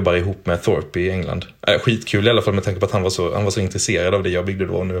 jobbar ihop med Thorpe i England. Skitkul i alla fall med tanke på att han var så intresserad av det jag byggde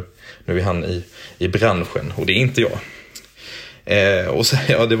då. Nu är han i branschen, och det är inte jag. Och så,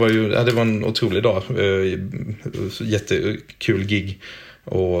 det var en otrolig dag, jättekul gig.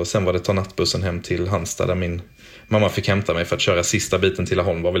 Och sen var det ta nattbussen hem till Halmstad, där min mamma fick hämta mig för att köra sista biten till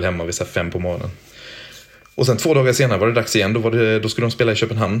Laholm. Var väl hemma vid 5 på morgonen. Och sen 2 dagar senare var det dags igen. Då skulle de spela i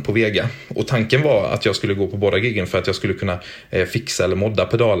Köpenhamn på Vega. Och tanken var att jag skulle gå på båda giggen för att jag skulle kunna fixa eller modda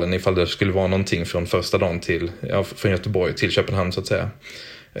pedalen ifall det skulle vara någonting från första dagen från Göteborg till Köpenhamn så att säga.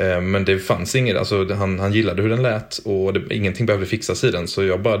 Men det fanns inget, alltså han gillade hur den lät och ingenting behövde fixas i den, så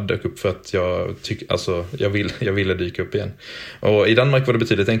jag bara dök upp för att jag ville dyka upp igen. Och i Danmark var det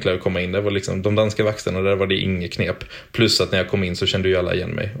betydligt enklare att komma in. Det var liksom de danska vakterna, där var det inget knep. Plus att när jag kom in så kände ju alla igen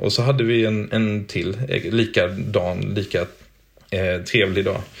mig. Och så hade vi en till lika trevlig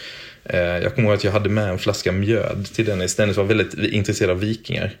dag. Jag kommer ihåg att jag hade med en flaska mjöd till Dennis. Dennis var väldigt intresserad av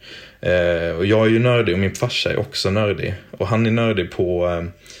vikingar. Och jag är ju nördig och min farsa är också nördig. Och han är nördig på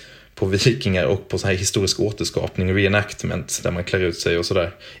vikingar och på så här historisk återskapning, reenactment, där man klär ut sig och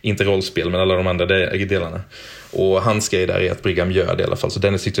sådär. Inte rollspel, men alla de andra delarna. Och hans grej där är att brygga mjöd i alla fall. Så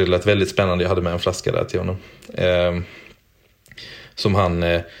Dennis tyckte det lät väldigt spännande. Jag hade med en flaska där till honom. Som han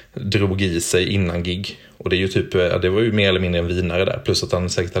drog i sig innan gig. Och det är ju det var ju mer eller mindre en vinare där. Plus att han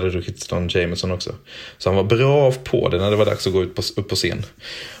säkert hade druckit Stone Jameson också. Så han var bra på det när det var dags att gå upp på scen.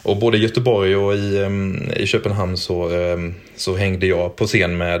 Och både i Göteborg och i Köpenhamn så hängde jag på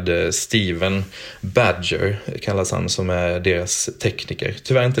scen med Steven Badger, kallas han, som är deras tekniker.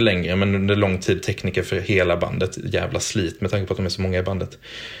 Tyvärr inte längre, men under lång tid tekniker för hela bandet. Jävla slit med tanke på att de är så många i bandet.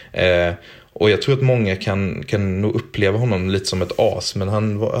 Och jag tror att många kan nog uppleva honom lite som ett as. Men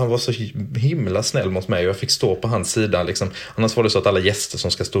han var så himla snäll mot mig. Och jag fick stå på hans sida liksom. Annars var det så att alla gäster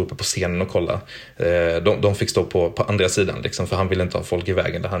som ska stå uppe på scenen och kolla, de fick stå på andra sidan liksom, för han ville inte ha folk i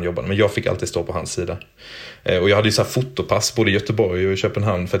vägen där han jobbade. Men jag fick alltid stå på hans sida. Och jag hade ju så här fotopass både i Göteborg och i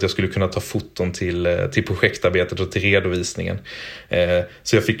Köpenhamn för att jag skulle kunna ta foton till projektarbetet och till redovisningen.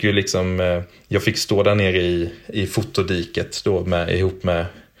 Så jag fick ju liksom, jag fick stå där nere i fotodiket då ihop med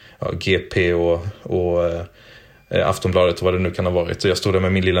GP och Aftonbladet och vad det nu kan ha varit. Så jag stod där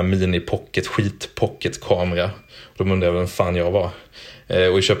med min lilla skit-pocket-kamera. De undrade vem fan jag var.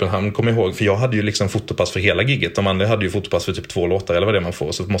 Och i Köpenhamn kom jag ihåg, för jag hade ju liksom fotopass för hela gigget. De andra hade ju fotopass för typ 2 låtar eller vad det är man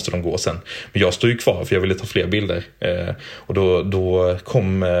får, så måste de gå sen. Men jag stod ju kvar för jag ville ta fler bilder. Och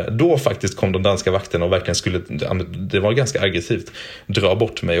då faktiskt kom de danska vakterna och verkligen skulle, det var ganska aggressivt, dra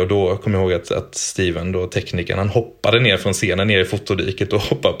bort mig. Och då kom jag ihåg att Steven, då teknikern, han hoppade ner från scenen ner i fotodiket och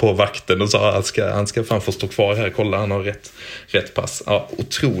hoppade på vakten och sa han ska fan få stå kvar här, kolla han har rätt pass. Ja,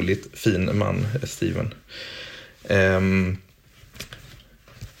 otroligt fin man, Steven.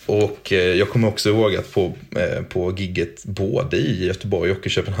 Och jag kommer också ihåg att på gigget både i Göteborg och i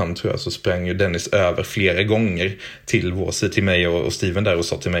Köpenhamn tror jag, så sprang ju Dennis över flera gånger till mig och Steven där och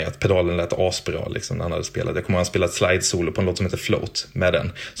sa till mig att pedalen lät asbra liksom, när han hade spelat. Jag kommer ihåg att han spelat slide-solo på en låt som heter Float med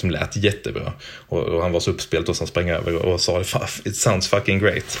den, som lät jättebra. Och han var så uppspelt och så han sprang över och sa it sounds fucking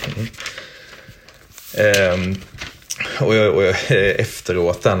great. Och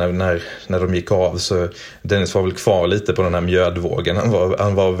efteråt där, när de gick av, så Dennis var väl kvar lite på den här mjödvågen. Han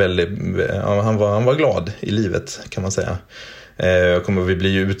var glad i livet, kan man säga. Vi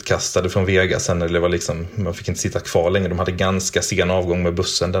bli utkastade från Vega sen, eller det var liksom, man fick inte sitta kvar längre. De hade ganska sen avgång med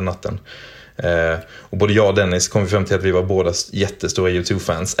bussen den natten. Och både jag och Dennis kom fram till att vi var båda jättestora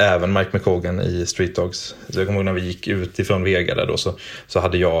U2-fans, även Mike McCogan i Street Dogs. Så jag kommer ihåg när vi gick ut ifrån Vega där då, så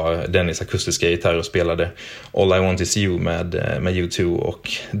hade jag Dennis akustiska gitarr och spelade All I Want Is You med U2, och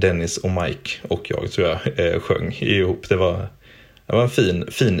Dennis och Mike och jag tror jag sjöng ihop. Det var en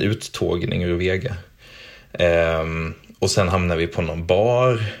fin uttågning ur Vega. Och sen hamnar vi på någon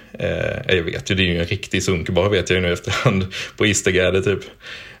bar. Jag vet ju, det är ju en riktig sunkbar vet jag ju nu efterhand på Istergärde typ.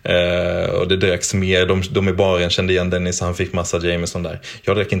 Och det dracks mer. De i baren kände igen Dennis, han fick massa Jameson där.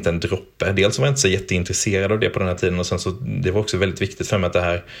 Jag drack inte en droppe. Dels var jag inte så jätteintresserad av det på den här tiden. Och sen så, det var också väldigt viktigt för mig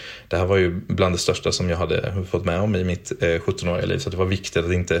att det här var ju bland det största som jag hade fått med om i mitt 17-åriga liv. Så det var viktigt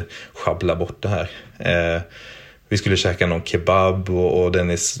att inte schabbla bort det här. Vi skulle käka någon kebab och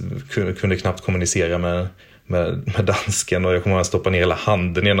Dennis kunde knappt kommunicera med dansken, och jag kommer att stoppa ner hela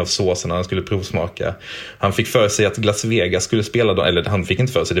handen i en av såserna han skulle provsmaka. Han fick för sig att Las Vegas skulle spela, eller han fick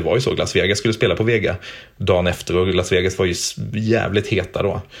inte för sig, det var ju så, Las Vegas skulle spela på Vega dagen efter, och Las Vegas var ju jävligt heta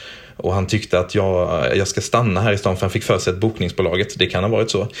då. Och han tyckte att jag ska stanna här i stan, för han fick för sig att bokningsbolaget, det kan ha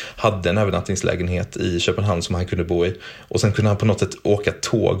varit så, hade en övernattningslägenhet i Köpenhamn som han kunde bo i. Och sen kunde han på något sätt åka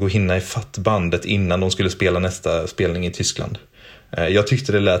tåg och hinna i fatt bandet innan de skulle spela nästa spelning i Tyskland. Jag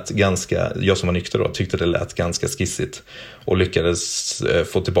tyckte det lät ganska, jag som var nykter då, tyckte det lät ganska skissigt. Och lyckades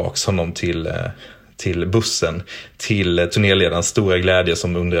få tillbaks honom till bussen, till turnéledarens stora glädje,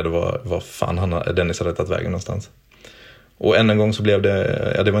 som undrade vad fan Dennis hade tagit vägen någonstans. Och än en gång så blev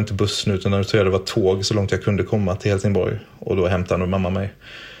det, det var inte buss nu, utan jag tror det var tåg så långt jag kunde komma till Helsingborg. Och då hämtade mamma mig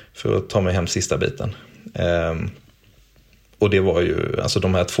för att ta mig hem sista biten. Och det var ju, alltså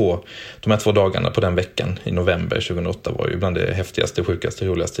de här två dagarna på den veckan i november 2008 var ju bland det häftigaste, sjukaste,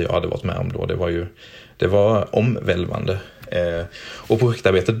 roligaste jag hade varit med om då. Det var omvälvande. Och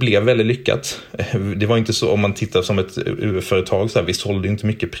projektarbetet blev väldigt lyckat. Det var inte så, om man tittar som ett företag så här, vi sålde inte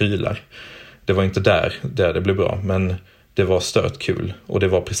mycket prylar. Det var inte där det blev bra, men det var stört kul, och det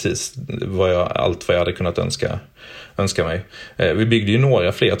var precis allt vad jag hade kunnat önska mig. Vi byggde ju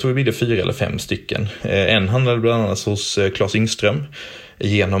några fler, jag tror vi byggde 4 eller 5 stycken. En handlade bland annat hos Claes Yngström,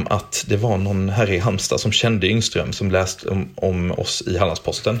 genom att det var någon här i Halmstad som kände Yngström, som läste om oss i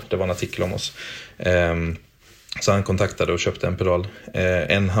Hallandsposten. Det var en artikel om oss. Så han kontaktade och köpte en pedal.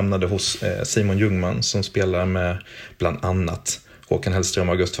 En hamnade hos Simon Ljungman, som spelar med bland annat Håkan Hellström,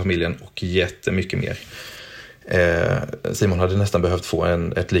 Augustfamiljen och jättemycket mer. Simon hade nästan behövt få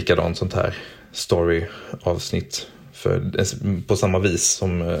ett likadant sånt här story-avsnitt. För på samma vis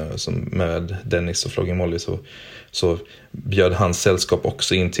som med Dennis och Flogging Molly så bjöd hans sällskap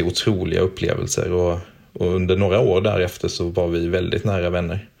också in till otroliga upplevelser. Och under några år därefter så var vi väldigt nära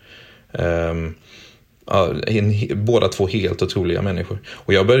vänner. Båda två helt otroliga människor.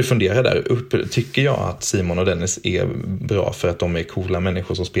 Och jag började fundera där, tycker jag att Simon och Dennis är bra för att de är coola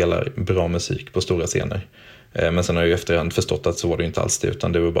människor som spelar bra musik på stora scener? Men sen har jag ju efterhand förstått att så var det inte alls det,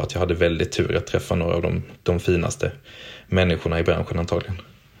 utan det var bara att jag hade väldigt tur att träffa några av de finaste människorna i branschen antagligen.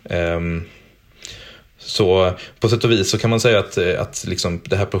 Så på sätt och vis så kan man säga att liksom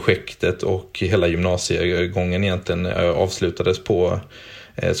det här projektet och hela gymnasiegången egentligen avslutades på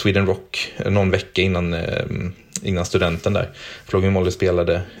Sweden Rock någon vecka innan studenten där. Flogging Molly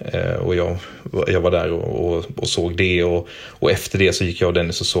spelade och jag var där och såg det, och efter det så gick jag och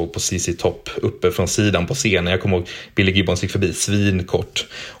Dennis och såg på CC Top uppe från sidan på scenen. Jag kommer ihåg Billy Gibbons gick förbi svinkort,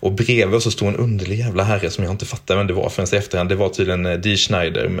 och bredvid oss så stod en underlig jävla herre som jag inte fattade vem det var förrän i efterhand. Det var tydligen Dee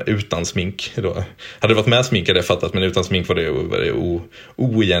Schneider utan smink då. Hade det varit med smink hade jag fattat, men utan smink var det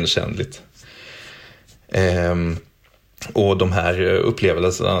oigenkännligt. Och de här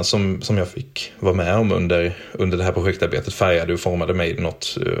upplevelserna som jag fick vara med om under det här projektarbetet färgade och formade mig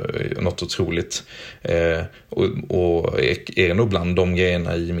något otroligt. Och är nog bland de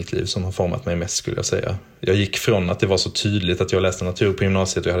grejerna i mitt liv som har format mig mest, skulle jag säga. Jag gick från att det var så tydligt att jag läste natur på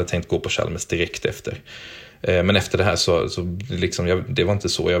gymnasiet och jag hade tänkt gå på Chalmers direkt efter. Men efter det här så liksom, det var inte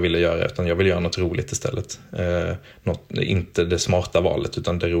så jag ville göra, utan jag ville göra något roligt istället. Inte det smarta valet,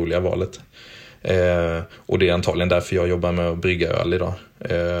 utan det roliga valet. Och det är antagligen därför jag jobbar med att brygga öl idag,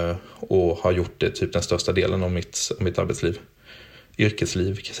 och har gjort det typ den största delen av mitt arbetsliv,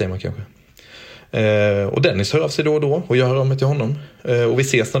 yrkesliv säger man kanske. Och Dennis hör av sig då och då, och jag hör av mig till honom, och vi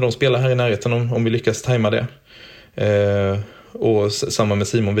ses när de spelar här i närheten om vi lyckas tajma det. Och samma med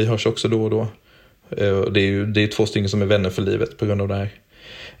Simon, vi hörs också då och då. Det är 2 stycken som är vänner för livet på grund av det här.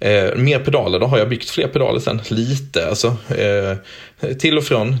 Mer pedaler då, har jag byggt fler pedaler sen? Lite alltså. Till och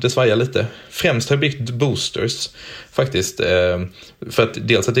från, det svajar lite. Främst har jag byggt boosters faktiskt. För att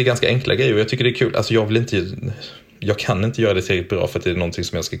dels att det är ganska enkla grejer och jag tycker det är kul. Alltså jag kan inte göra det tillräckligt bra för att det är någonting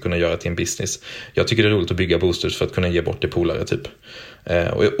som jag ska kunna göra till en business. Jag tycker det är roligt att bygga boosters för att kunna ge bort det polare typ.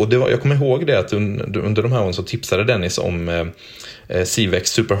 Jag kommer ihåg det att under de här åren så tipsade Dennis om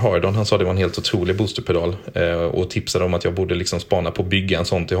Civex Super Hard-On. Han sa det var en helt otrolig boosterpedal, och tipsade om att jag borde liksom spana på att bygga en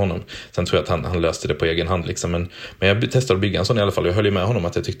sån till honom. Sen tror jag att han löste det på egen hand liksom. Men jag testade att bygga en sån i alla fall. Jag höll ju med honom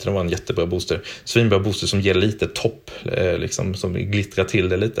att jag tyckte det var en jättebra booster. Svinbra booster som ger lite topp liksom, som glittrar till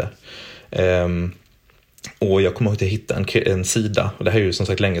det lite. Och jag kommer ihåg att jag hittade en sida, och det här är ju som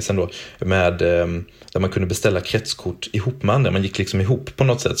sagt länge sedan då, med, där man kunde beställa kretskort ihop med andra. Man gick liksom ihop på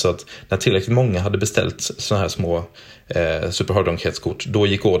något sätt, så att när tillräckligt många hade beställt såna här små Super Hard-On-kretskort, då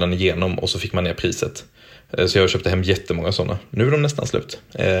gick ordern igenom och så fick man ner priset. Så jag köpte hem jättemånga sådana. Nu är de nästan slut.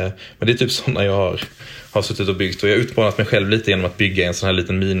 Men det är typ sådana jag har suttit och byggt. Och jag har utmanat mig själv lite genom att bygga en sån här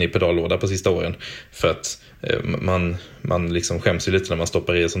liten mini-pedallåda på sista åren. För att man liksom skäms ju lite när man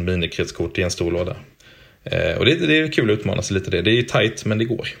stoppar i en sån mini-kretskort i en stor låda. Och det är kul att utmana sig lite det. Det är ju tajt, men det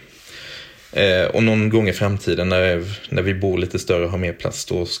går. Och någon gång i framtiden när vi bor lite större och har mer plats,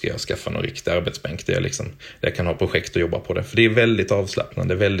 då ska jag skaffa någon riktig arbetsbänk där jag kan ha projekt och jobba på det. För det är väldigt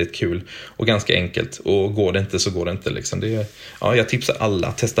avslappnande, väldigt kul och ganska enkelt. Och går det inte så går det inte. Liksom. Jag tipsar alla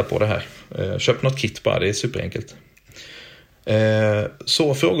att testa på det här. Köp något kit bara, det är superenkelt.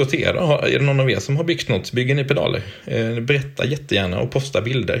 Så frågor till er då. Är det någon av er som har byggt något? Bygger ni pedaler? Berätta jättegärna och posta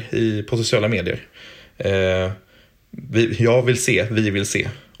bilder på sociala medier. Jag vill se, vi vill se.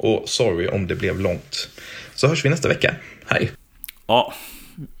 Och sorry om det blev långt. Så hörs vi nästa vecka. Hej. Ja,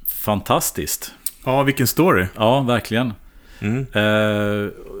 fantastiskt. Ja, vilken story. Ja, verkligen.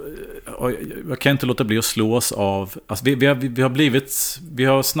 Jag kan inte låta bli att slås av... Alltså vi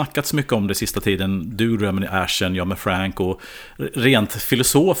har snackat så mycket om det sista tiden. Du med Ashen, jag med Frank. Och rent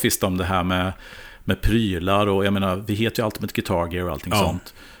filosofiskt om det här med prylar. Och jag menar, vi heter ju Ultimate Guitar Gear och allting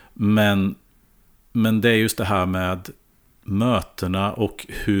sånt. Men det är just det här med mötena och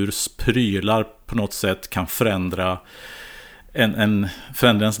hur prylar på något sätt kan förändra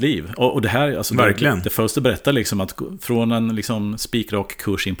ens liv. Och det här, alltså verkligen. Det första berättar liksom att från en liksom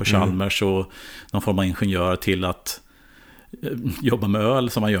spikrock-kurs in på Chalmers och någon form av ingenjör till att jobba med öl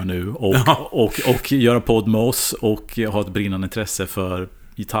som man gör nu och göra podd med oss och ha ett brinnande intresse för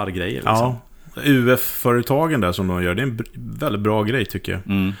gitarrgrejer liksom. Ja. UF-företagen där som de gör, det är en väldigt bra grej tycker jag.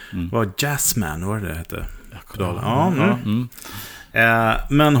 Vad Jazzman, vad det hette? Pedaler.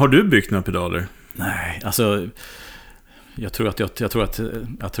 Men har du byggt några pedaler? Nej, alltså jag tror att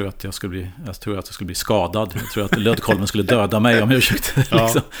jag skulle bli skadad. Jag tror att lödkolven skulle döda mig om jag försökte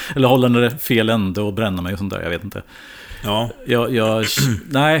liksom, eller hålla den där fel ände och bränna mig och sånt där, jag vet inte. Ja.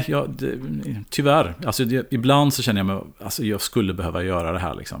 Tyvärr. Alltså, ibland så känner jag mig, alltså, jag skulle behöva göra det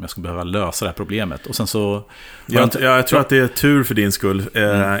här liksom. Jag skulle behöva lösa det här problemet. Och sen så... Jag tror att det är tur för din skull.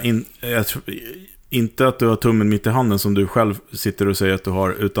 Inte att du har tummen mitt i handen som du själv sitter och säger att du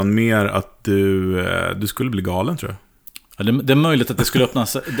har, utan mer att du skulle bli galen, tror jag. Det är möjligt att det skulle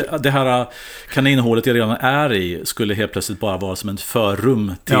öppnas. Det här kaninhålet jag redan är i skulle helt plötsligt bara vara som en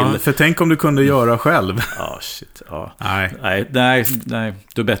förrum till... Ja, för tänk om du kunde göra själv. Shit. Ja. Nej.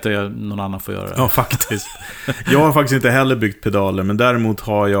 Du är bättre att någon annan får göra det. Ja, faktiskt. Jag har faktiskt inte heller byggt pedaler, men däremot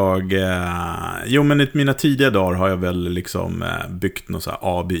har jag... men i mina tidiga dagar har jag väl liksom byggt någon så här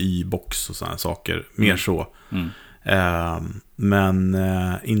ABI-box och sådana saker. Mer så. Men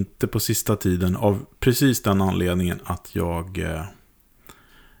inte på sista tiden, av precis den anledningen att jag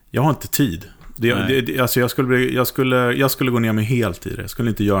har inte tid. Alltså jag skulle gå ner mig helt i det. Jag skulle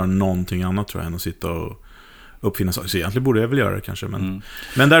inte göra någonting annat, tror jag, än att sitta och uppfinna saker. Så egentligen borde jag väl göra det kanske. Men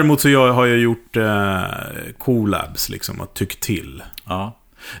däremot så har jag gjort collabs liksom, och tyckt till. Ja.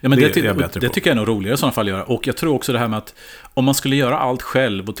 Ja, men det tycker jag är nog roligare i sådana fall att göra. Och jag tror också det här med att om man skulle göra allt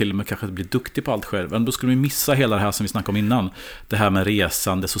själv och till och med kanske bli duktig på allt själv, då skulle vi missa hela det här som vi snackade om innan. Det här med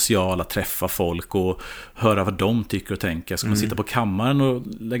resan, det sociala, träffa folk och höra vad de tycker och tänker. Ska man sitta på kammaren och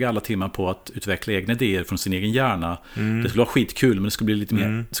lägga alla timmar på att utveckla egna idéer från sin egen hjärna? Det skulle vara skitkul, men det skulle bli lite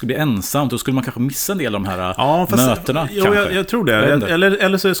mer, det skulle bli ensamt. Då skulle man kanske missa en del av de här mötena. Jag tror det.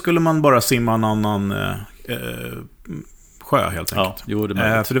 Eller så skulle man bara simma en annan... sjö, helt enkelt.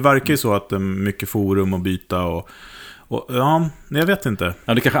 Ja, för det verkar ju så att det är mycket forum att byta och jag vet inte.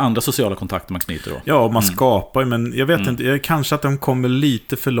 Ja, det är kanske andra sociala kontakter man knyter då. Ja, och man skapar, men jag vet inte, kanske att de kommer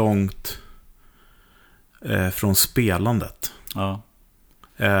lite för långt från spelandet. Ja.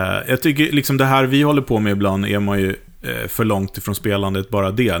 Jag tycker liksom det här vi håller på med ibland är man ju för långt ifrån spelandet,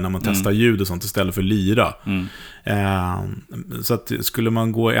 bara det, när man testar ljud och sånt istället för lira. Så att skulle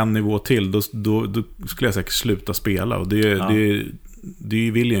man gå en nivå till, då skulle jag säkert sluta spela, och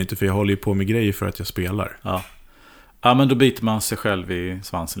det vill jag inte, för jag håller ju på med grejer för att jag spelar. Ja, men då biter man sig själv i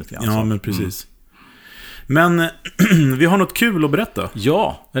svansen lite grann. Ja, men precis. Men vi har något kul att berätta.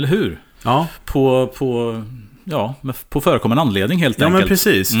 Ja, eller hur? Ja. På förekommande anledning helt enkelt. Ja, men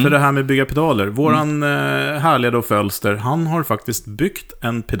precis. För det här med bygga pedaler. Våran härliga då Fölster, han har faktiskt byggt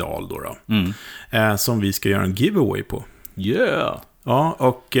en pedal då. Som vi ska göra en giveaway på. Yeah. Ja,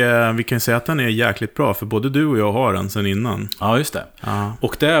 och vi kan säga att den är jäkligt bra, för både du och jag har den sen innan. Ja, just det. Ja.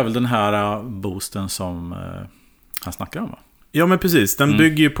 Och det är väl den här boosten som han snackar om, va? Ja, men precis. Den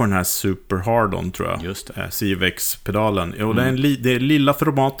bygger ju på den här Super Hard-On, tror jag. Just det. CVX-pedalen. Jo, det är det lilla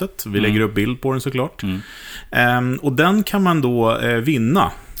formatet. Vi lägger upp bild på den såklart. Och den kan man då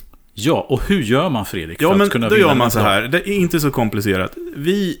vinna. Ja, och hur gör man, Fredrik? Ja, men då gör man så här. Det är inte så komplicerat.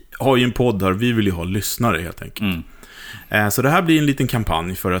 Vi har ju en podd här. Vi vill ju ha lyssnare, helt enkelt. Så det här blir en liten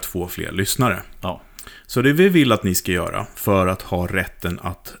kampanj för att få fler lyssnare. Ja. Så det vi vill att ni ska göra för att ha rätten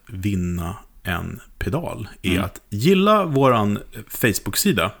att vinna en pedal är att gilla våran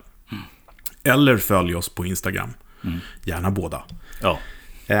Facebook-sida eller följ oss på Instagram. Gärna båda. Ja.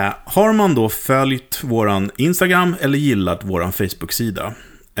 Har man då följt våran Instagram eller gillat våran Facebook-sida,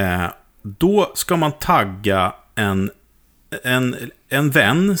 då ska man tagga en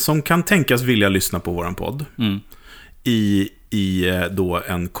vän som kan tänkas vilja lyssna på våran podd i då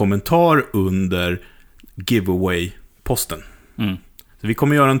en kommentar under giveaway-posten. Så vi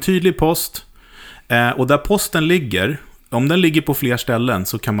kommer göra en tydlig post, och där posten ligger, om den ligger på fler ställen,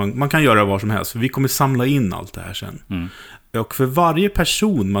 så kan man kan göra vad som helst. För vi kommer samla in allt det här sen. Och för varje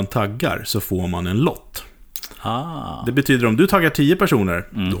person man taggar så får man en lott. Det betyder om du taggar 10 personer,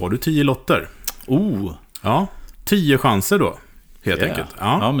 då har du 10 lotter. Ja, 10 chanser då, helt enkelt.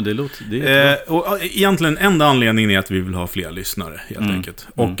 Ja, men det låter... och egentligen enda anledningen är att vi vill ha fler lyssnare, helt enkelt.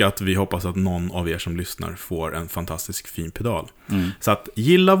 Och att vi hoppas att någon av er som lyssnar får en fantastisk fin pedal. Så att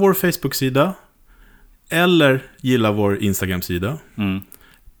gilla vår Facebook-sida eller gilla vår Instagram-sida.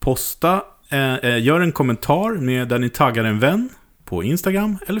 Posta, gör en kommentar med där ni taggar en vän på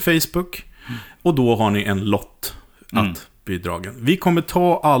Instagram eller Facebook. Och då har ni en lott att bli dragen. Vi kommer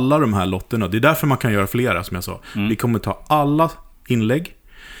ta alla de här lotterna. Det är därför man kan göra flera, som jag sa. Vi kommer ta alla inlägg,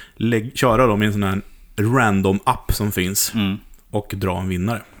 köra dem i en sån här random app som finns och dra en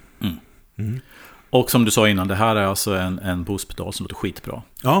vinnare. Och som du sa innan, det här är alltså en Boost-pedal som låter skitbra.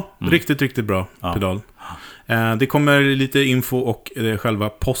 Ja, riktigt, riktigt bra pedal. Det kommer lite info och själva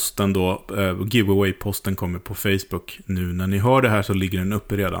posten då, giveaway-posten kommer på Facebook nu. När ni hör det här så ligger den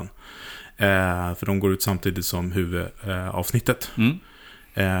uppe redan. För de går ut samtidigt som huvudavsnittet.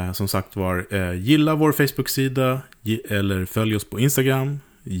 Som sagt gilla vår Facebook-sida eller följ oss på Instagram.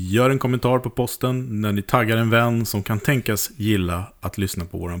 Gör en kommentar på posten när ni taggar en vän som kan tänkas gilla att lyssna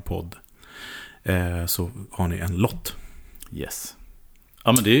på våran podd. Så har ni en lott. Yes.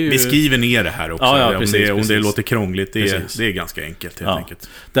 Ja, men det är ju... Vi skriver ner det här också. Om det låter krångligt. Det är ganska enkelt, helt enkelt.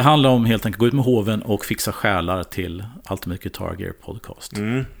 Det handlar om helt enkelt gå ut med hoven och fixa själar till Ultimate Guitar Gear Podcast.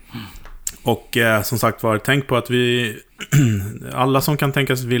 Och som sagt tänk på att vi alla som kan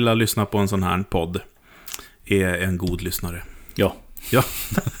tänkas vilja lyssna på en sån här podd är en god lyssnare. Ja.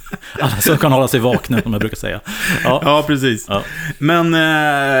 Alla som kan hålla sig vakna, som jag brukar säga. Ja, precis. Men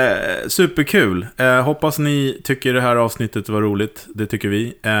superkul. Hoppas ni tycker det här avsnittet var roligt. Det tycker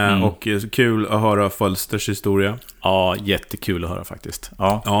vi. Och kul att höra Fölsters historia. Ja, jättekul att höra faktiskt.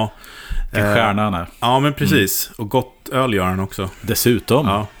 Ja. En stjärna han är. Ja, men precis. Och gott öl gör han också.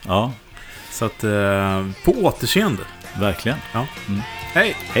 Dessutom. Ja. Så att på återseende. Verkligen. Ja.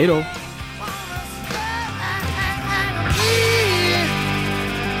 Hej. Hej då.